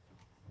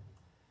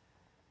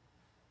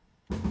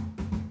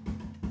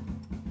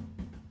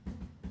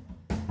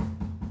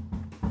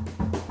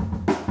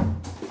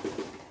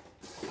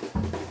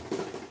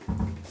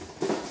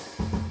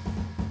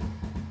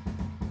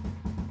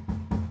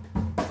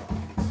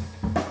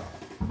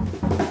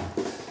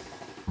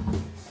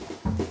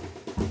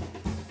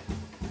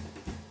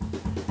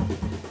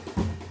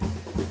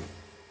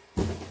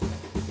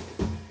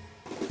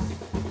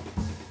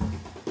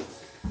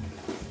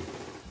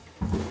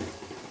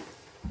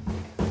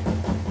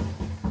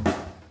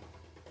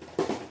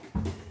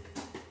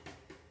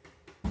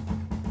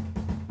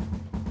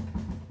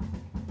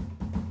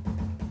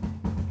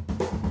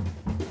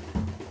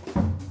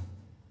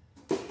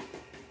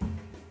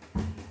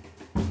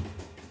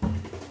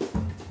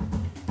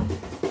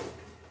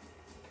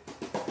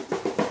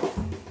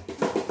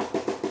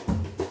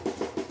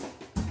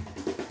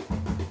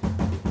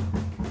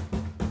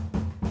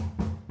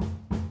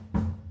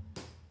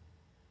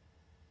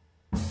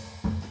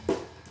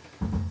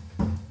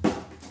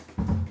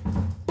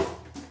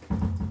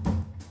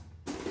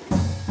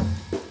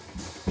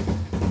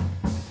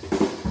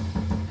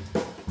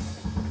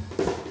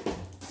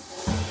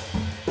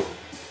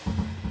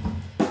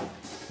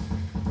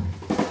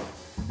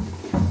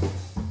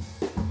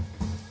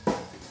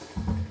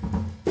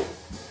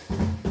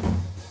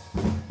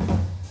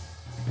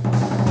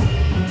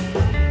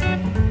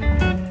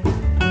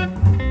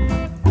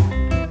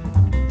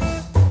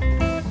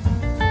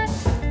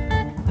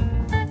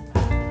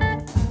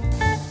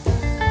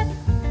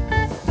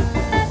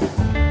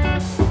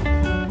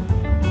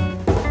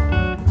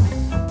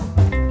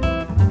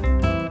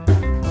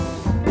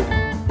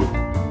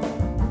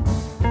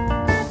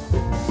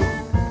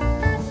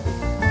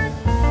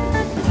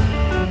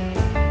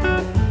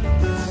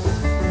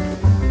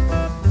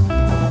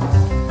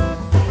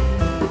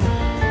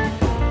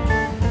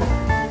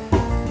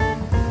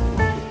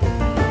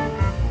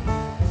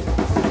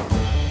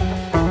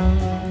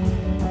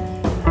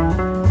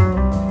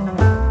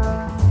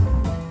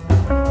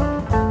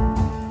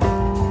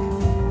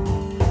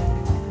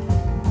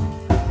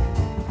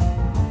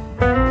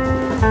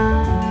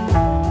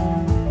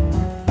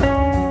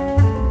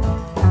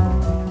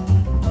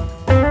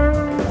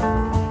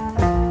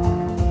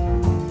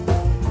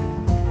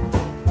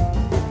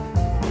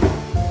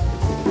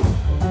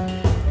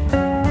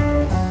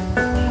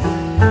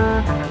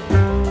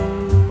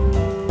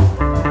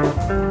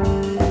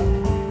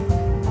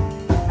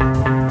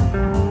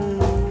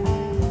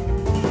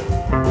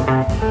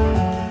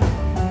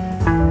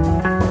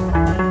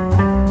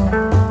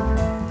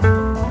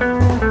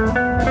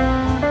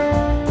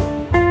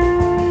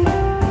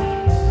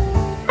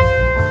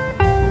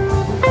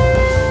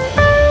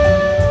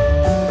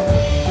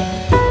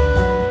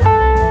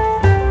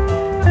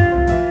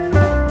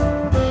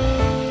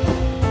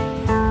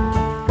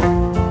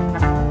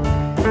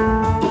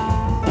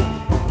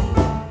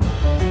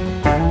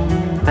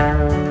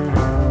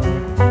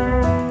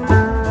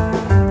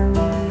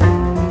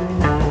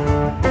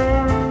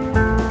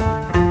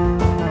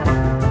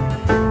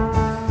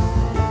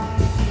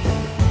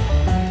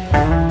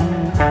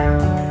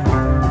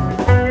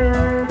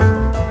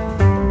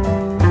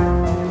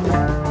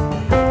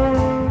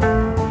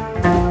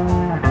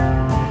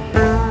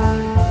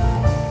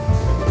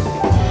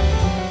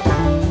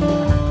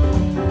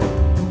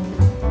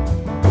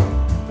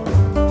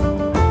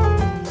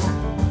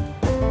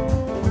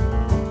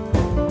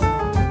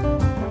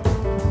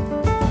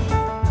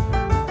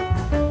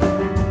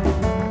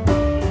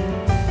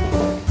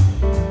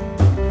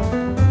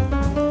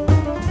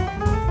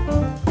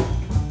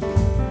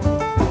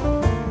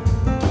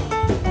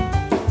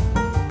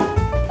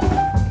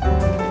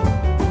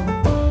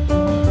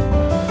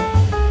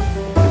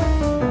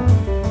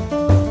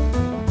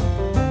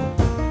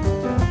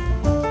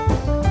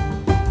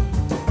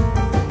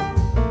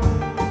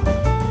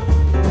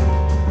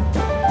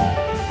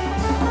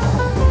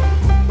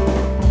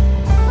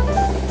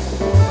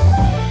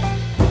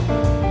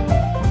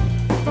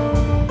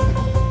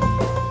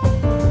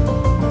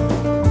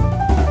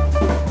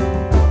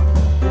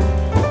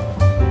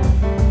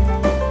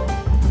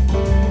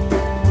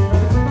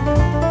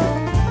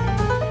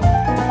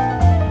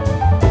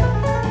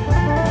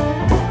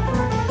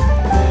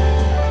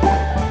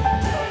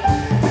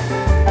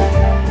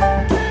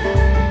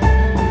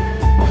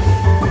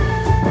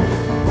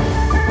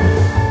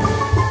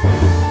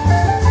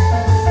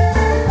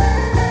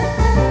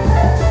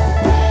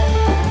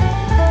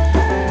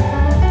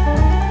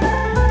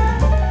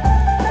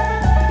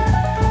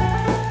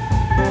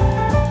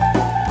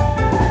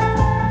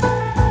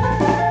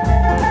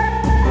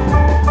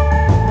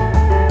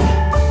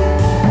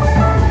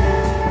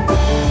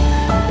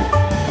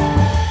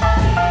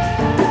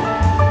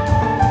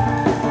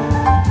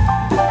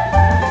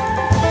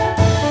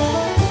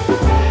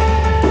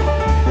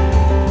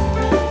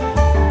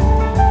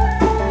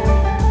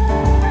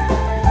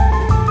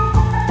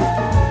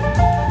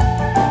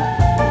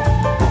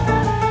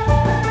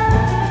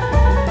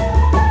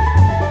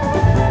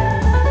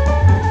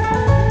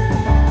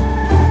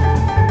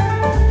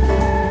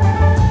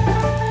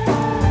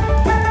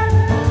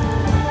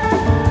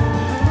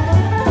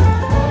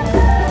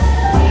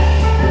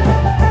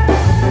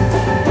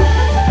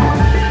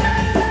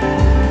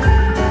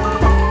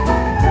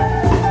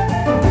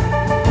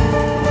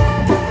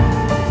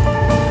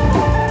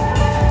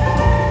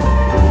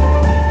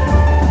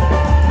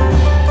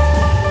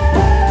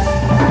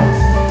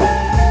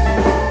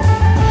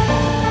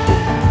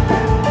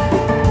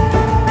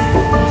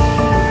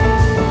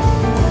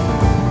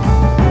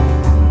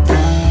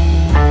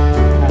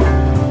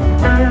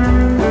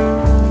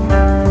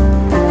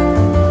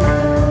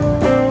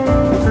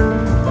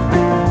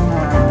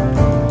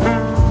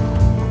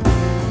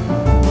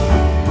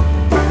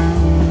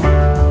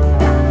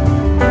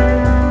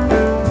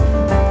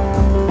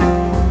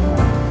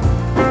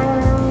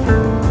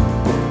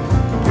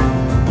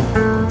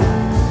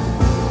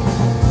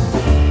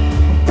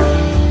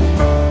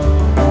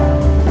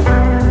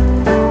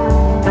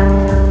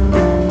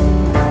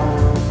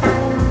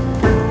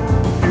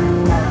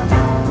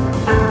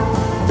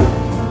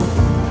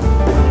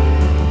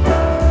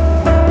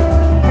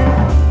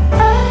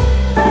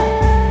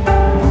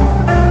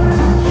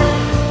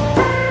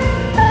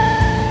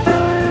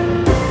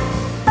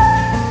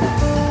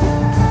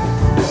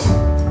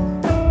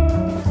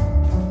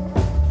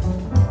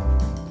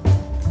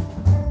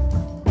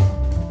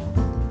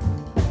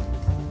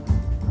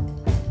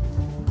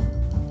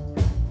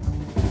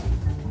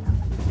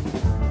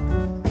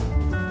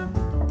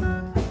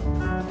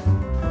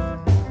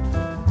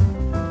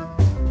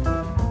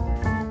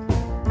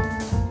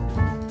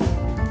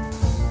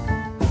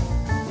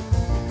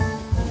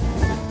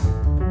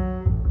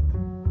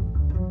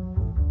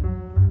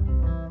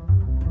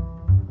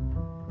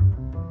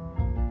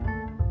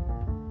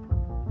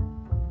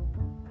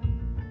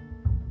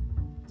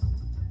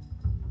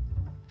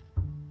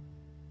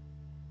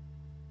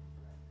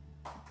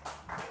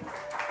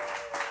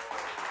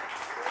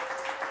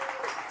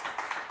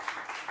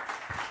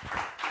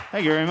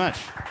 Thank you very much.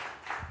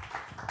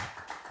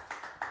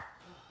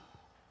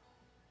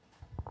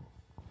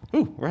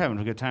 Ooh, we're having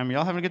a good time.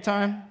 Y'all having a good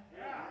time?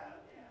 Yeah.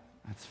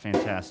 That's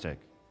fantastic.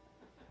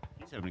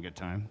 He's having a good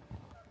time,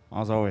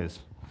 as always.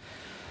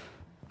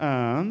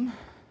 Now,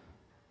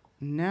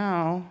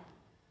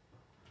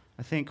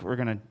 I think we're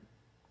gonna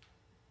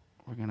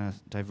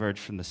diverge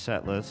from the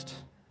set list.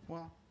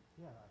 Well,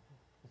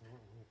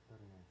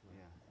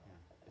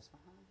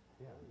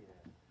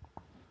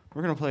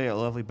 we're gonna play a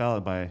lovely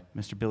ballad by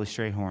Mr. Billy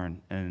Strayhorn,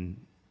 and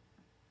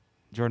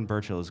Jordan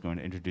Burchill is going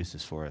to introduce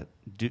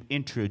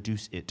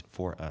it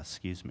for us.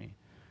 Excuse me.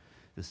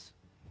 This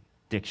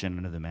diction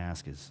under the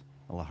mask is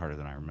a lot harder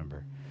than I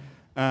remember.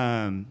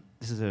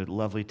 This is a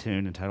lovely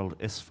tune entitled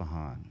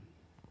Isfahan.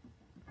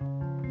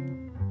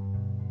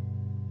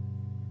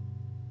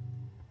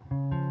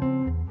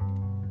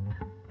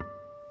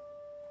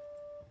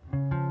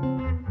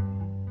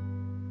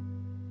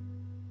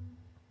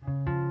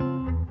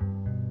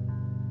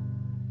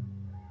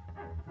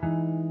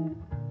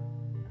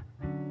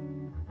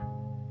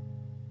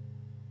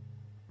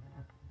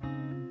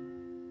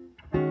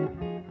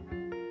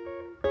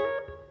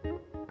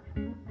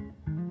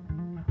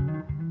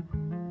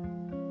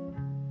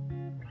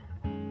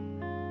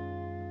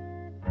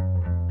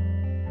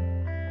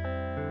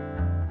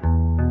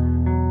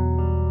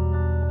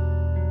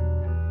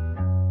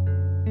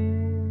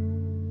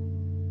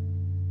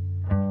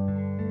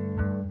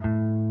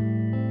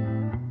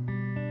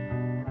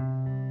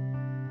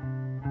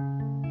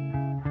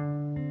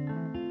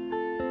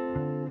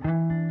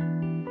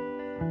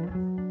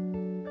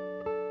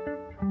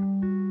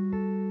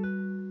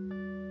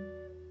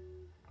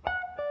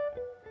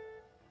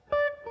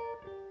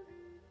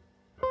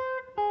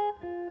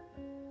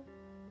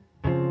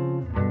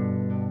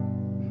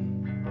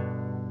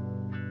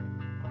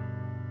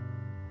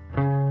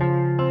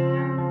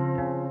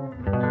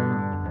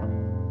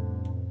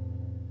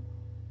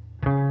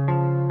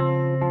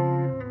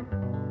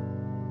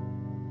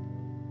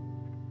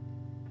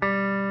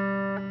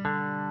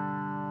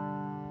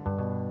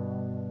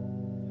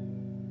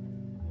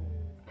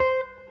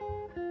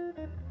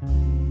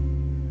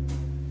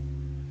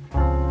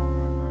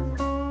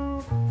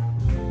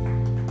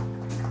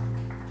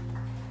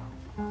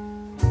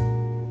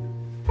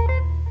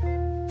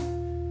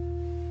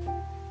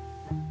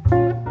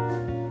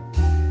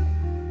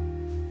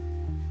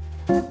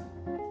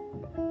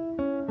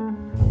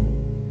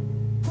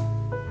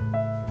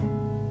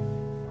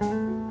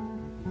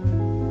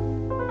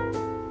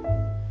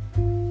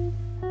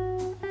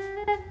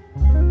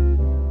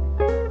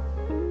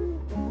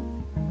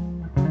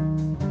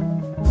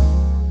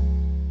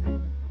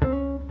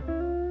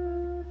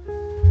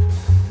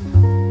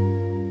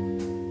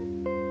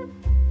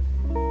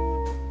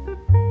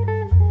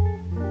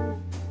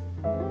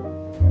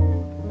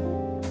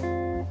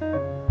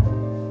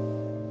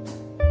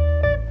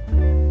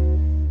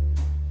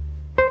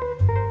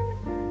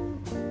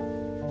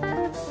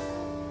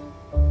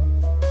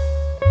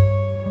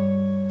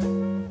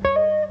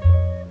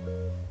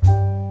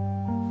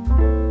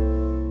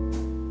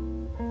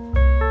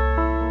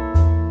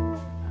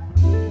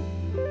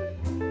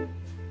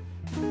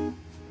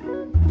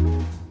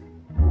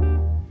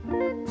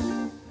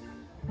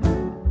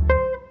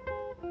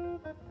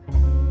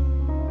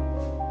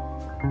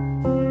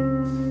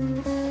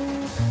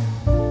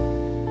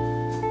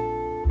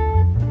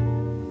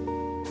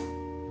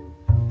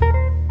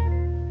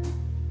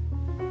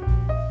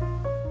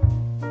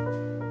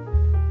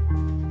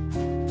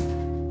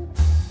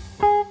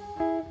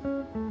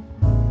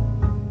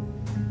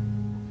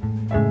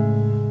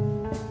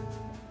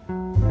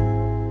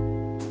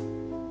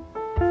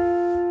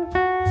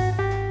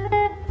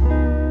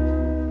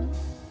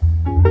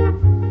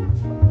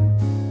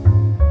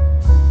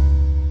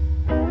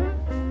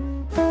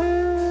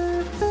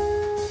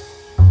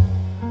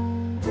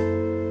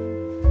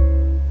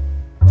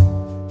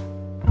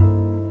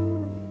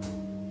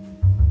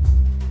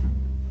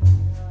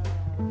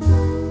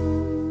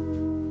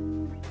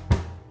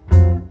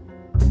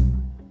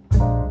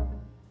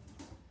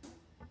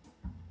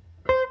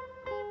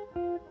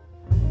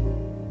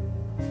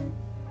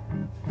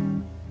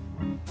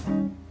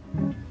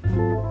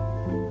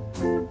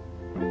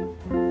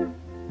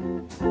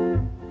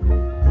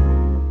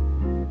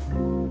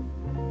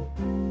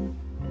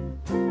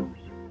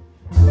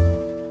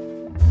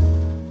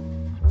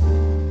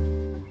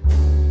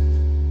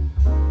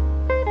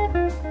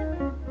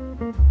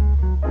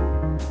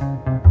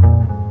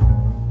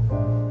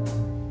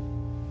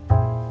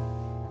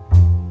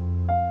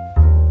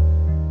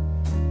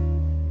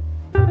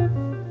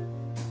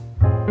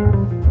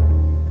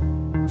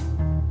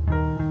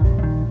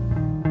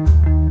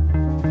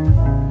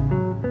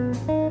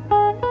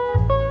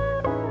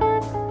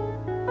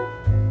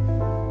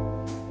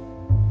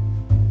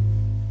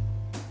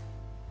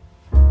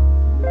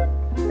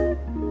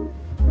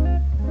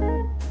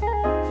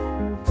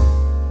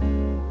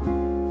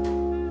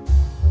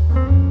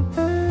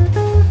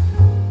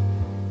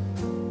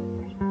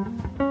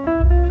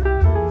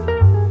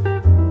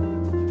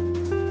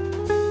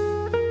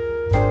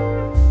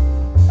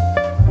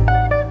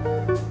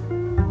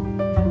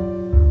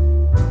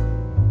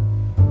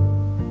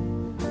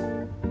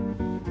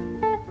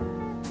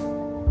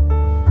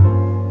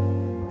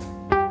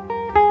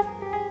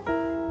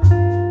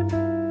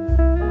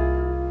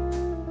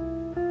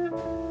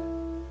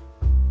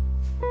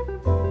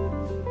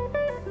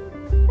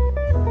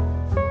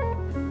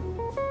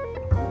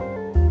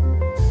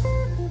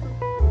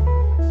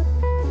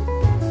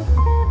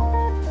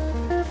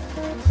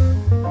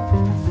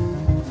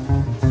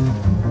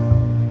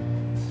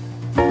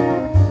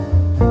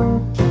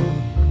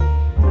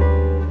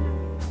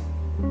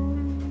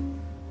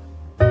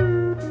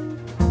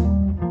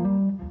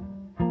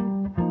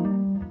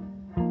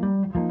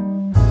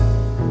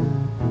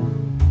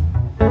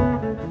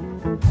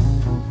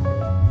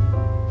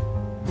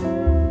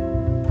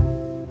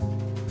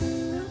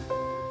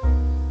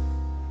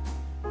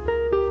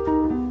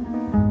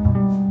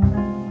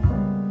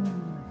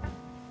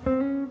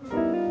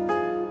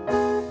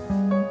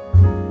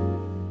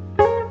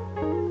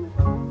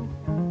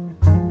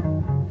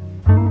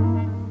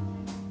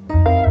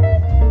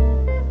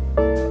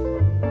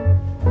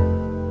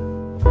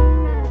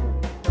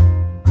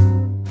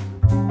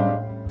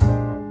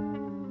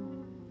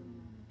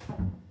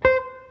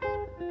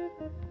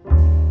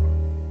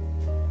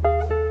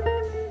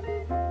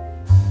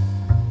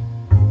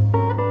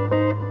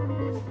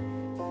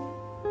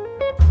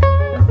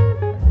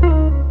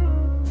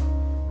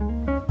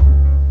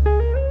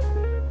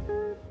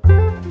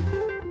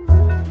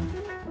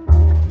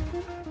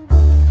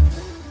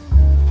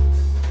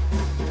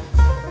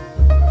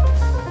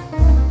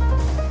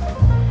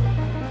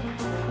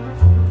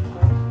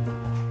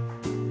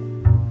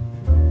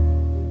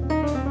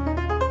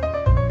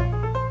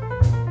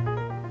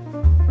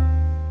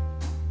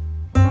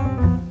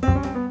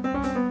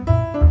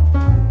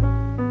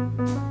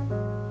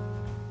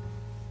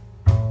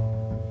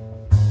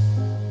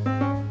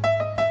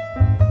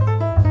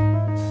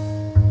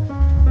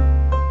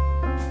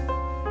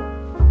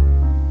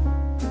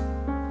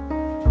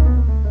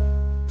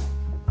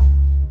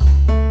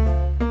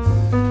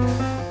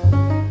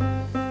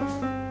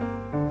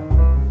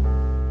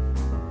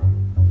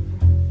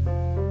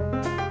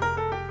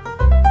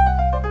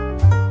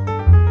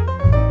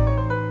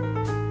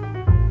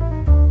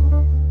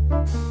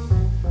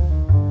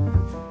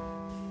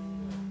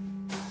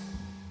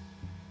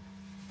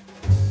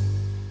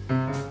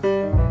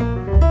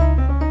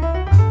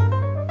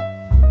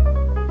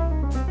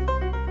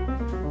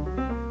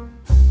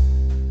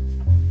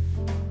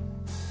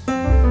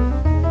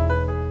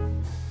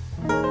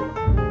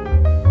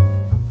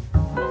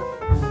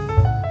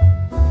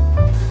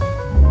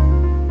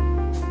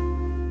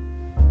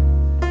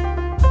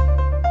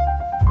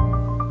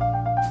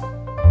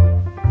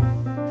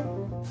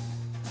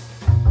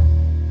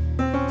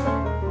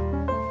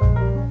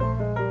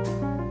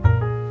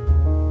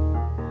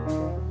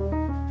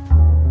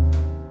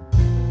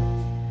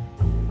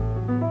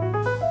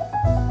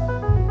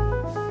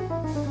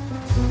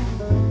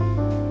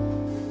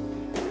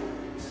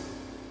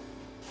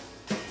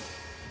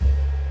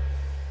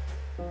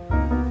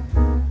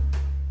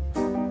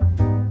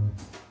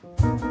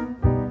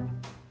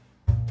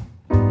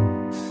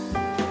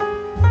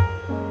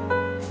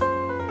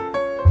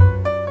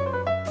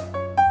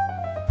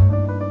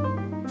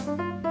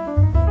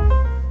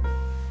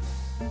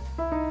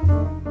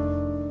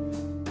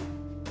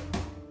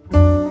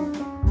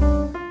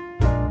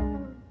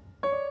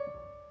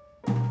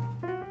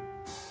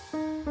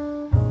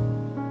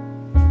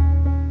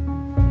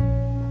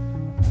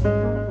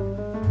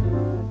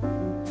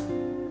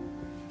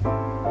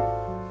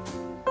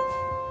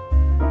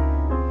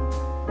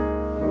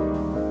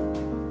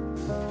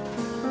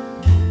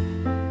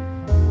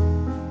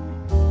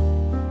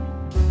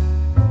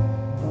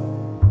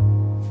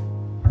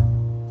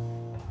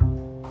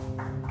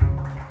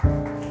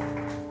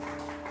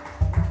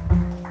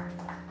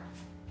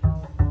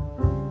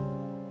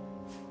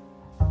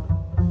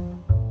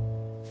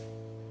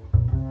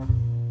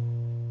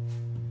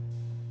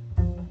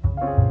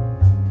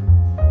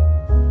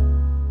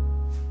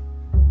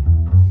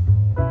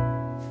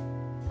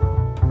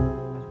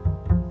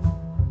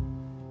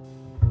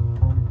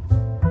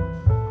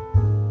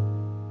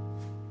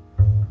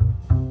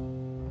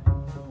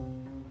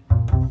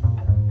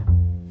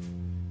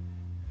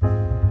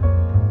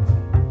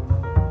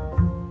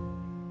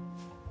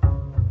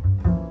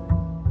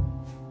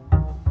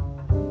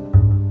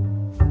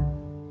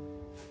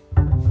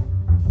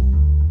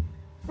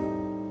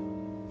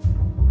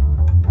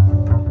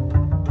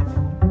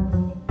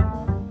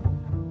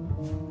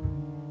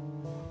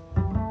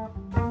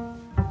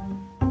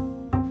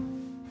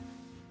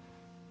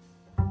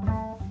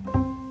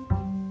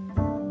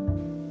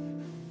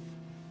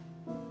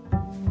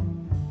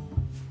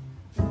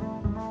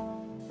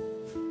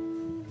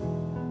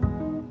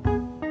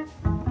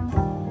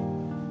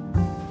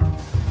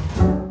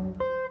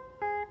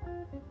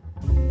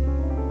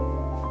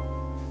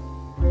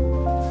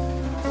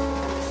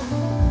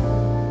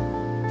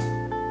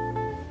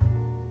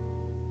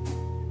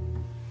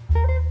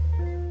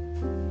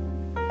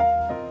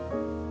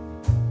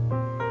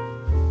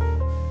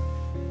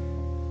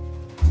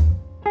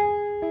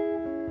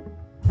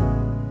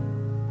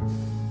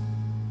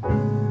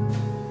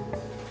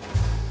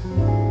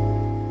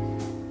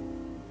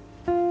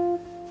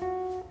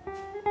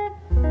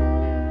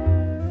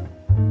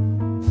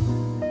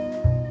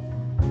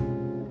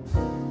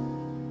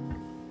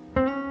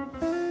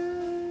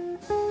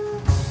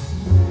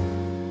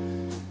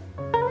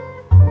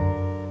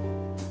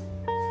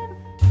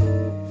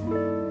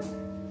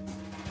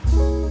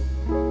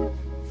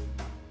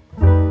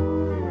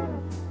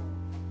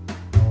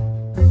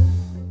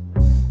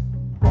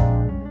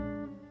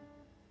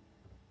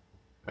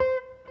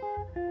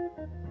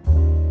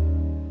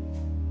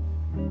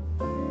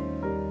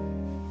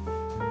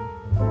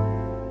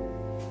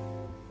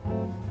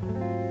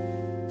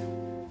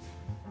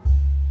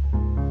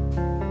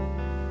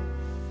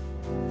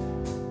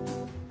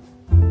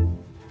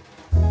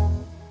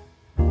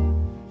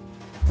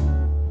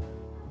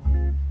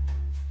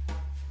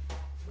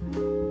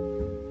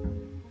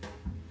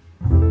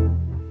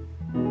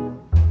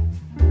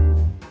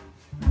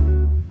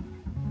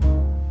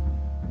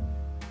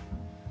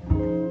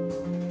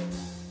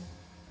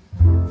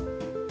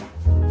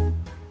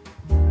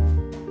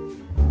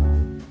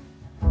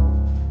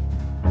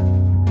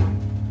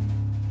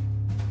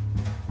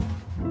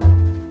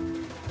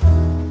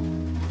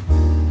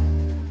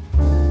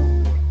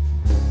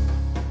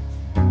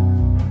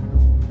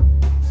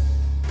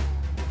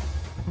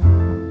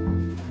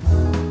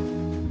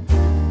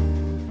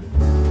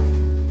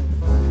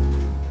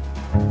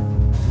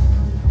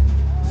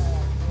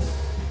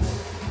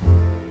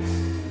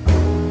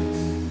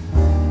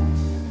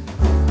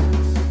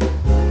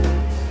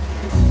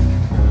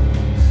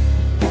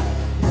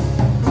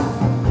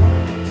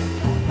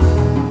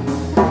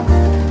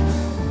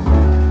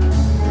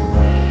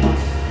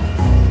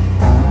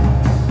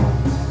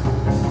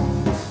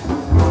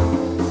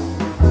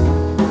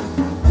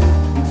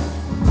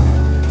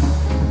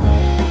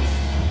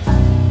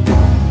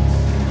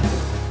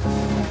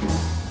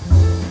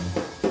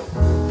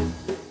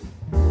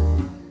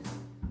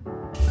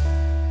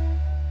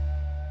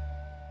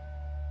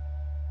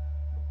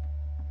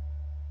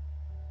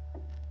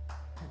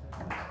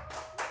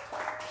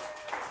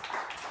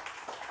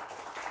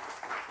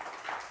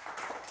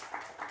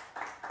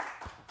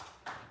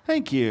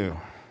 Thank you.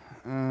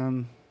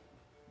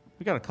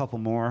 We got a couple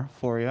more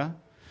for you.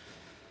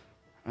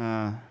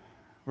 We're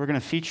going to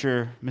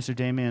feature Mr.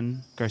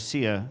 Damian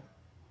Garcia.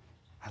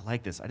 I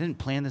like this. I didn't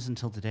plan this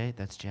until today.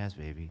 That's jazz,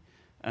 baby.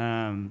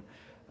 I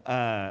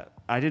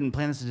didn't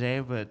plan this today,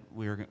 but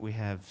we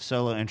have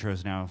solo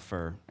intros now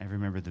for every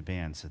member of the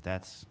band, so I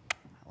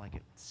like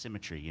it.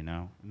 Symmetry, you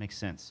know? It makes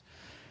sense.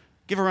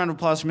 Give a round of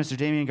applause for Mr.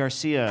 Damian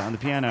Garcia on the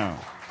piano.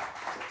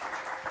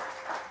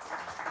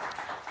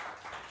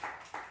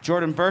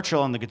 Jordan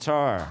Burchill on the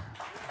guitar.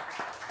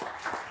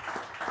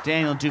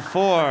 Daniel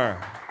Dufour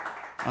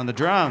on the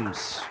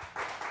drums.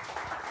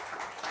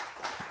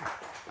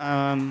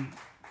 Sam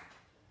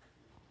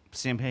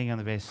Pankey on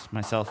the bass.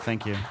 Myself,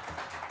 thank you.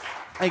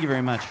 Thank you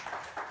very much.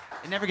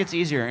 It never gets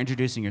easier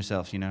introducing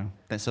yourself, you know?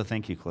 So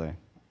thank you, Clay.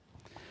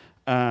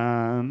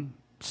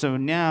 So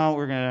now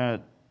we're going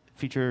to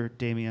feature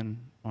Damian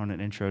on an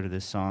intro to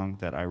this song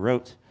that I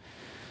wrote.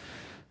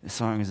 This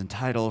song is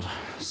entitled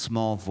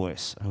Small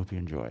Voice. I hope you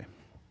enjoy.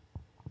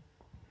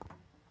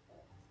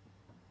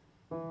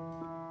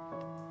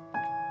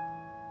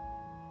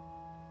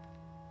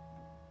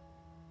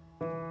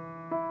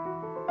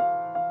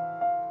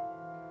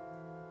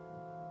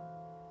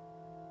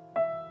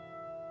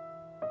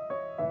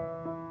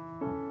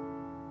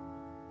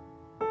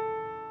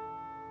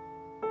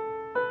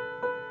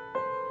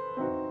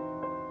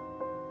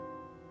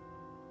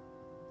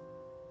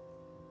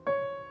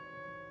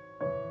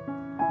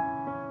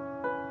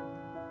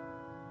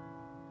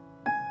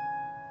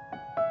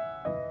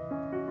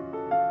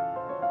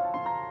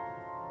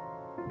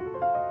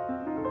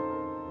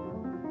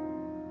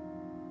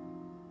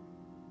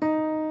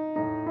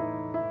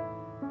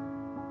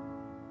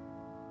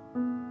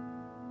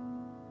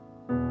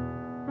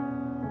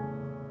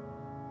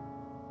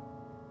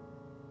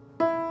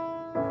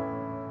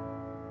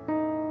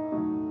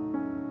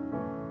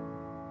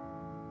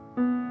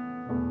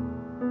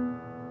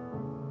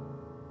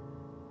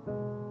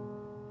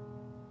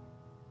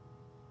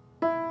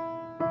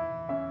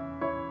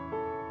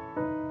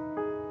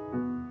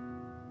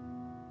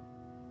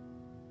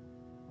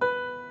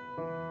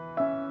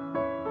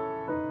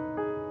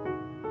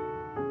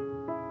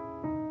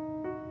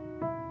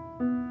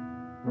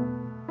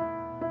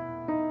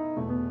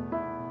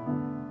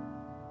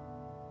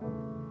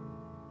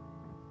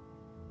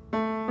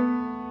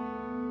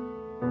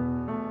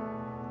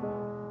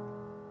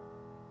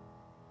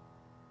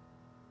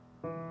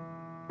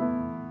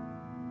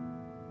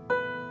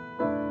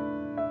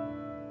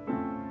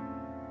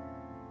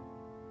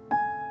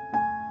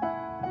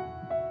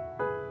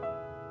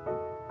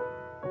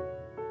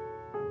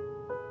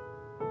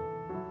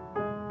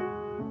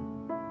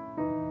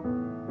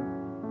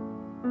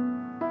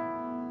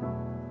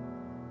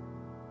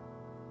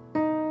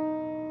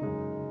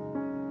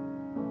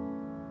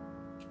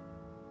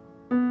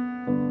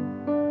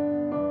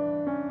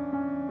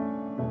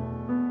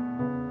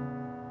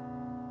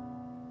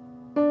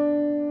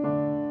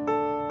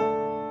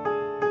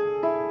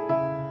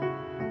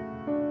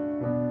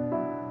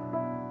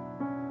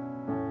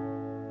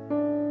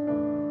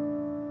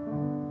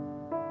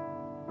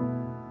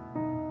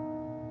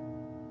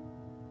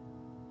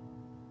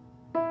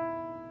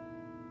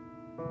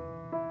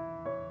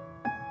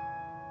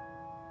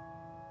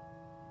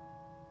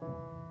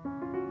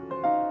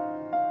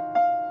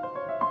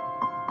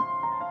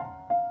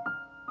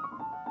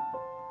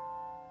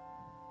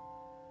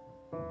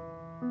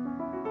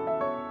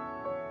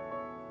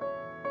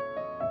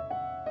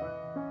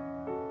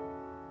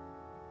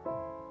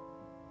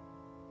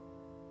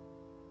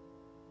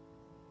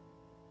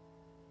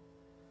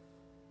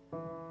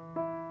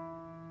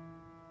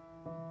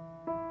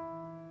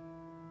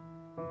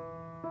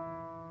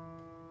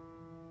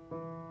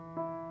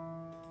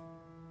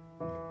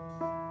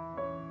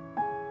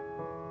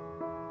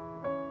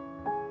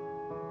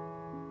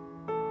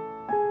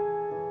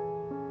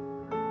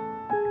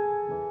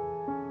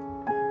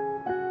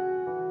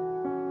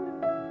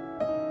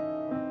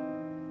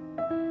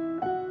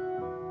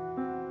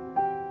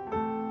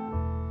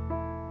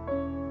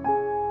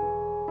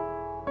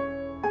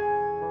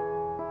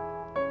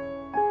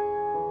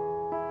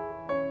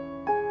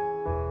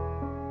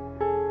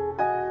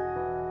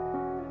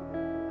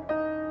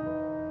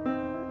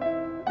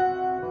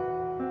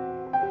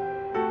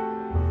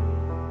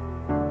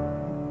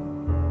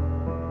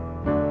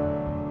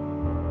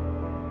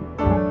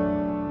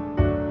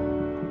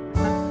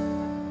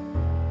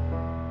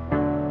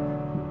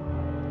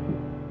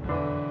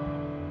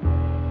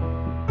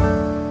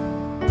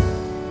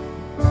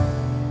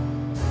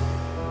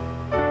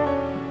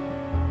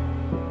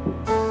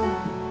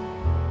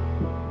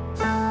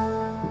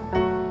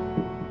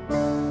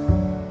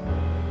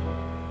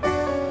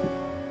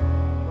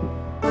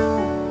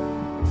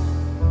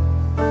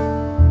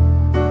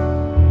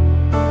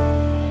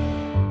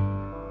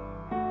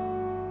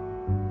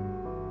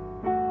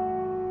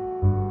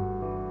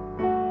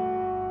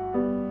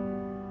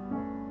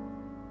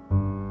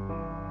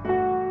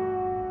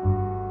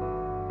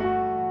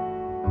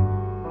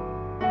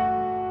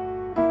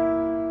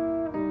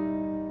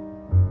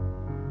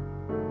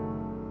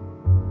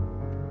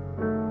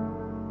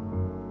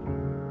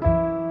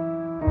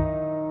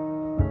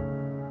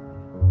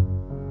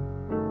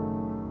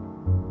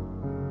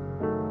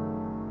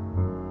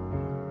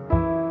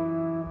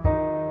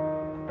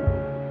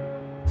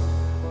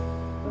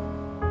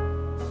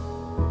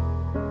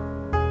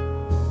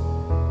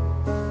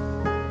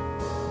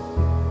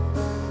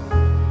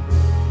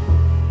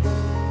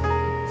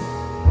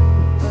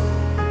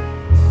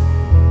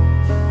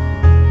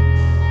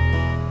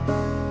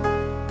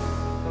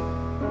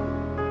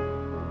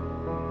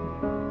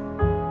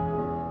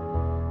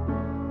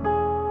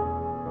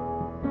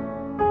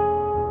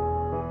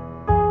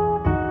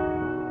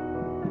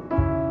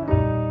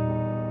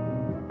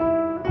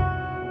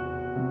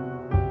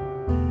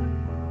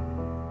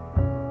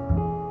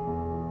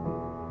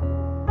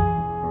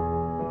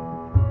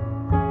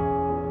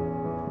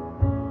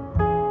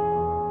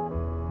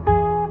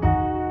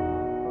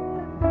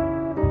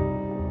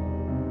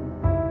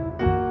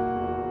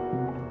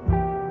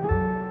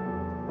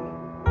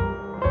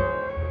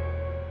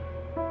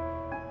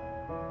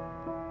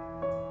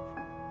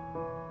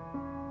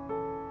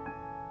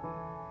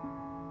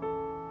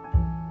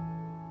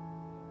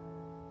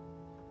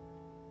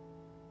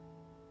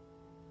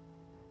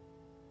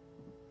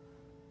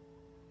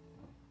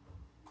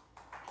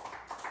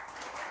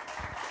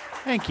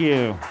 Thank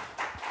you.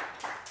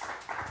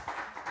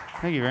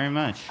 Thank you very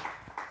much.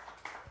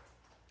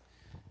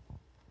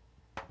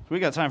 We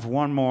got time for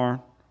one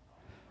more.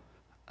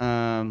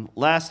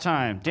 Last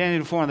time, Danny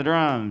Dufour on the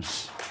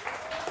drums,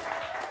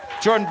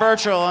 Jordan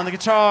Burchill on the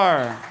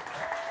guitar,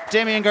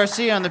 Damian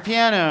Garcia on the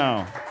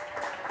piano,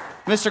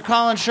 Mr.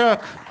 Colin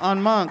Shook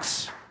on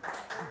Monks.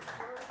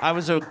 I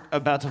was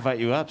about to invite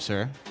you up,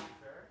 sir.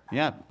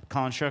 Yeah,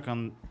 Colin Shook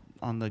on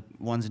the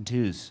ones and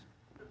twos.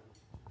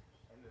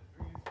 And the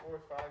 3s,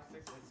 4s, 5s,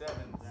 6s,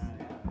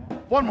 and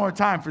 7s. One more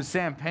time for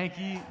Sam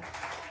Pankey.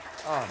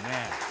 Oh,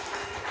 man.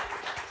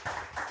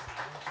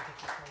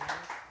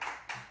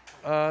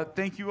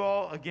 Thank you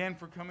all again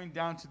for coming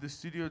down to the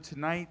studio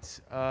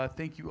tonight.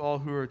 Thank you all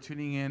who are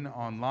tuning in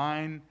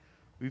online.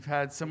 We've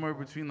had somewhere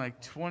between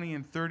like 20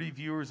 and 30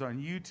 viewers on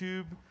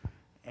YouTube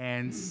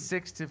and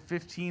 6 to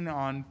 15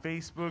 on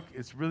Facebook.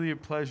 It's really a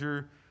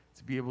pleasure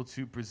to be able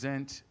to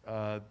present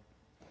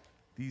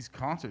these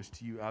concerts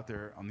to you out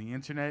there on the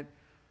internet.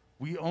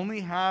 We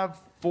only have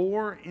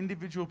 4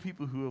 individual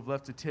people who have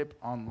left a tip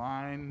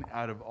online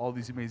out of all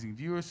these amazing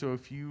viewers. So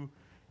if you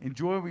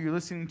enjoy what you're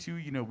listening to,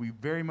 you know, we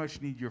very much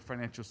need your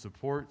financial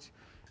support.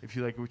 If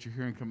you like what you're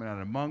hearing coming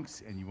out of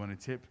Monks and you want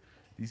to tip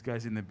these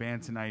guys in the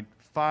band tonight,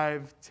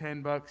 $5,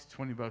 $10,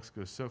 $20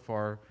 goes so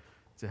far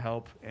to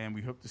help. And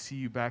we hope to see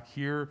you back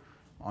here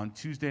on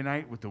Tuesday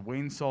night with the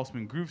Wayne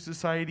Saltzman Groove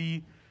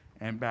Society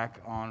and back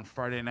on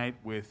Friday night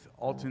with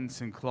Alton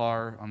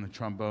Sinclair on the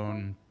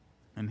trombone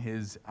and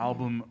his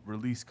album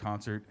release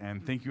concert.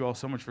 And thank you all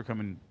so much for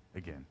coming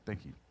again.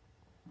 Thank you.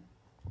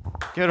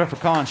 Give it up for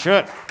Colin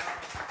Shook.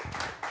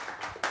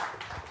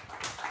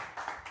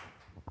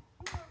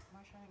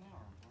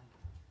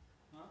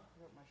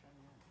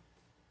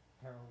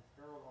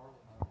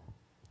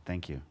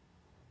 Thank you.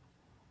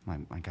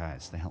 My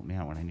guys, they help me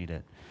out when I need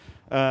it.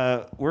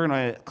 We're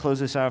going to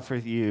close this out for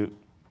you,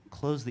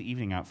 close the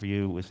evening out for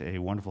you with a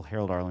wonderful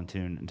Harold Arlen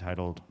tune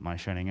entitled My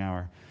Shining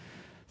Hour.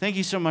 Thank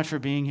you so much for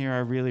being here. I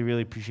really,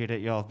 really appreciate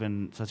it. Y'all have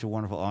been such a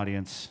wonderful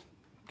audience.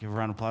 Give a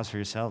round of applause for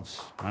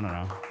yourselves. I don't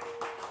know.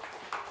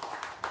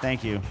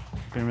 Thank you.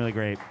 It's been really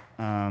great.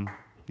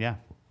 Yeah,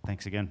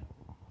 thanks again.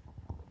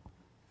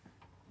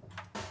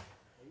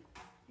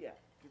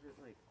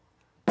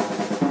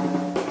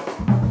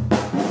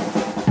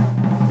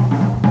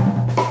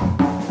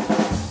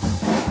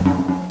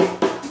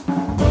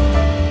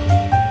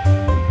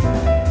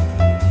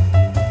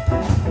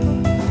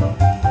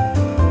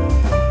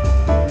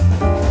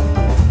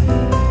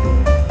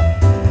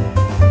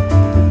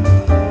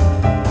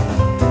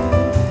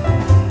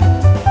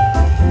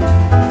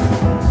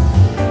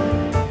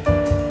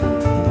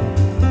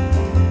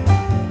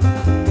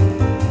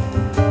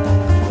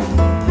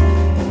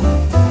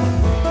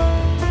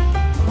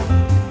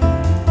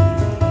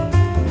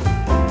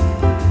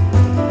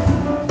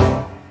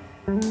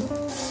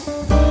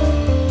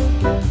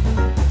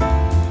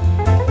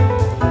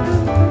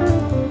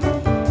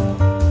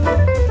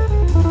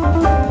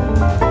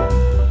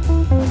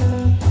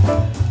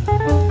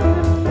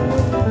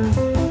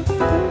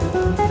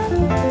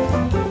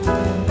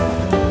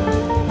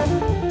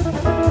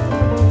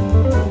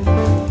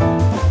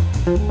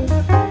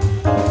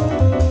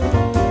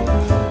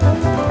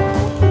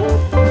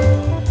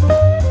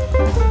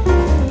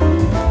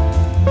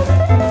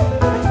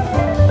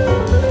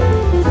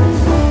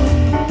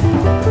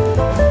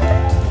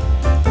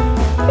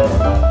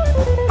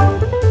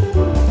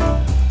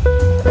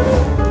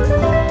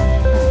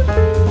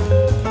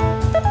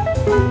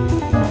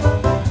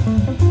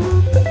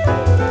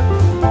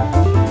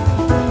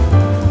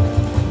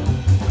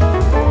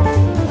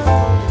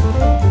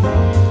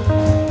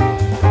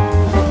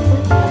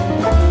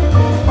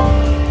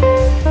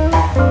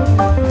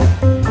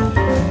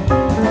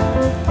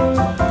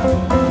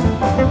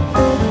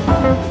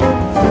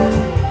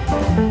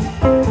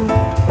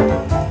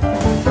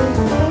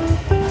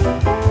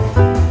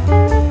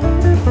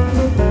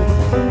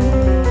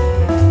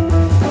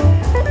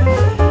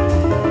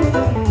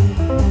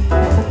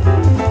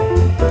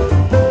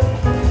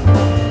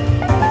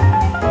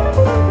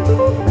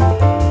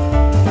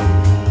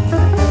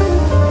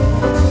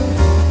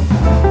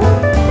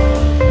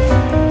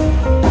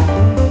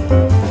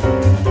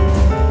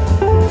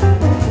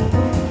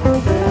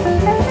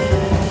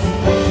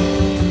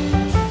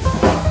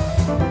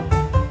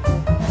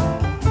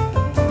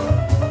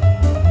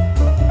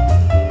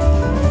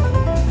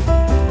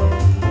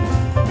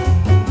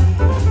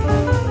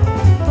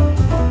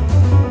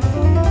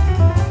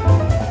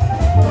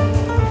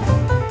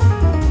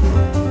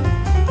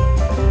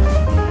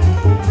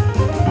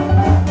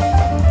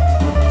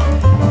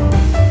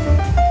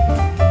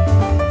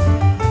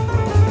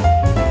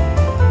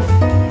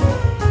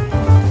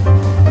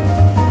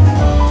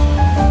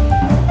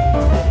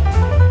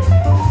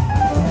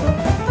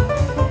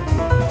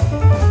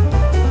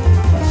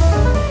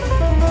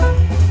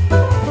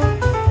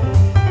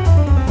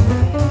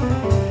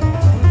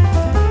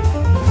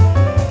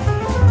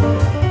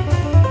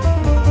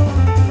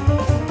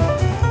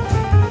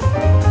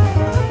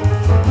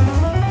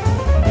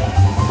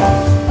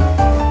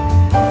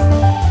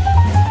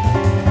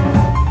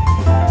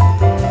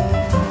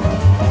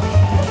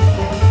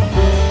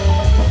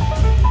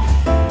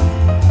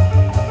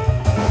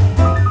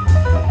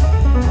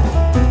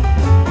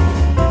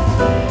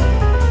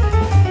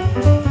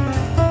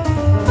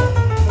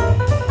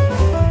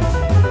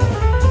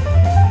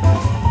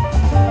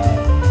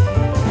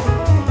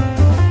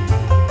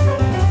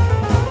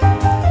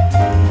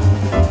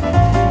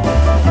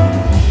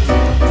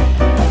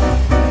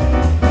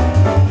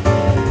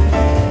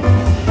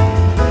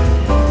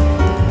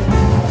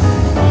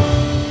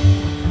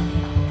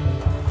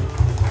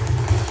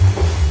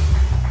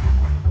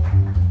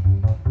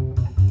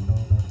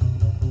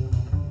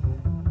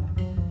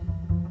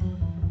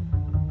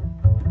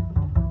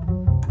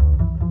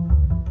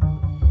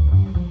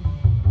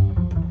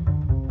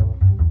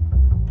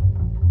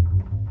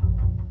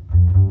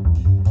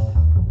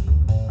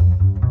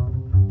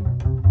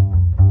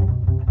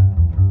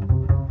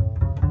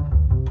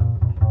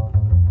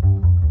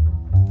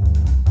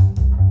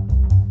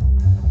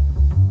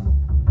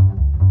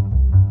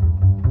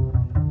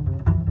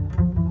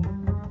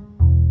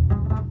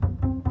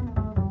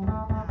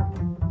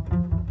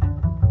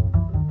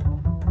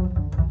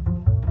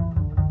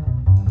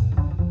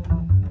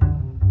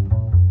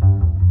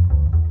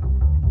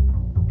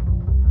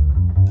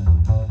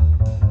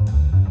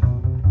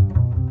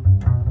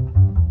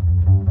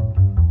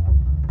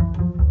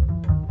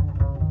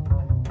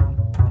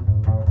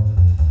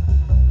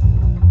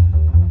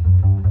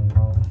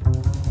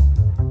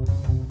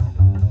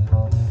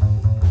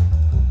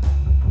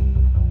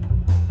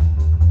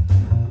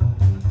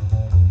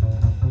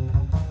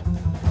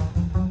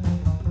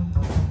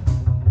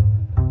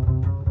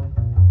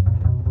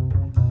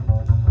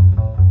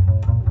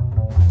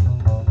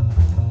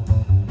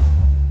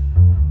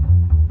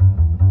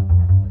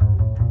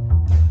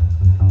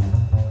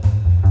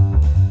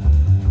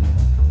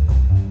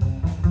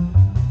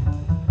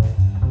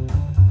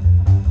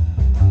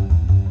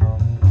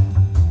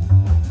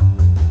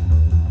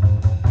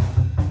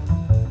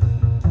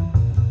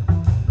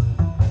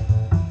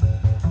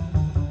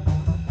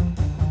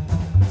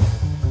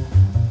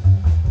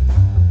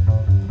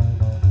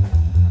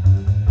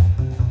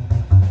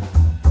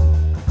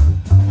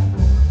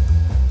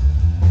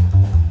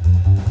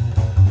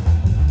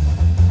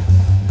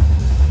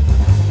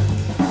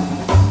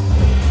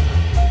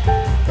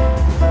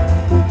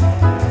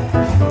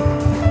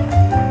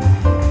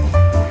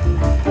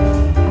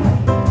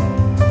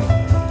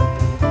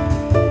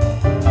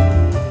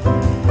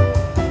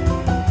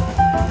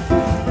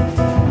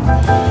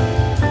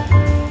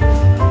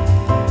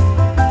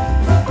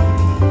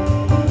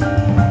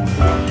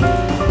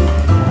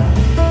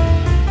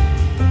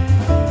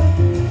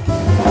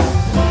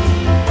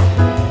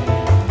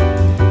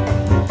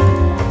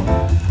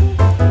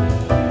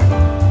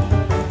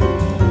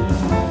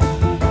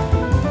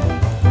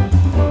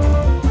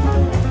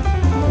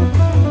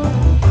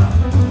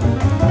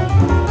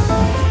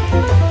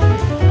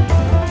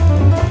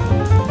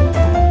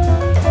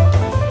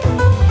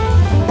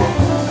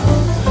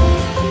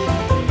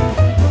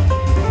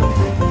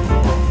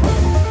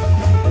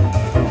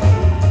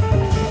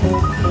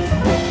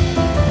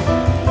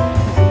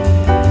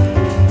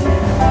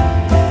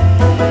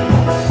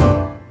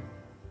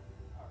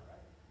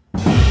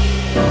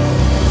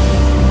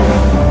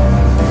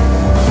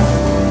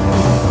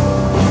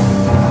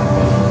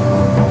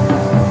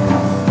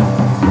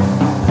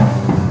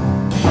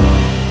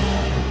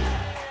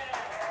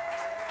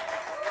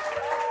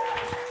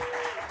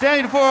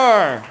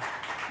 Charlie Dufour,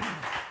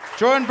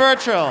 Jordan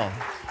Burchill,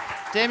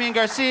 Damian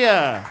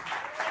Garcia.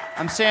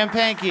 I'm Sam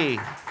Pankey.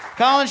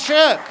 Colin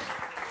Shook.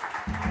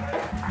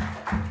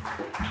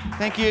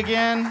 Thank you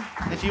again.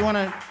 If you want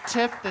a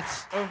tip,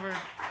 it's over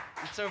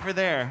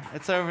there.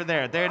 It's over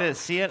there. There it is.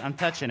 See it? I'm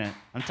touching it.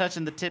 I'm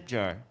touching the tip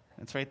jar.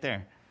 It's right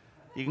there.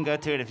 You can go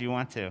to it if you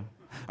want to.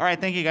 All right,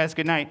 thank you guys.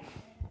 Good night.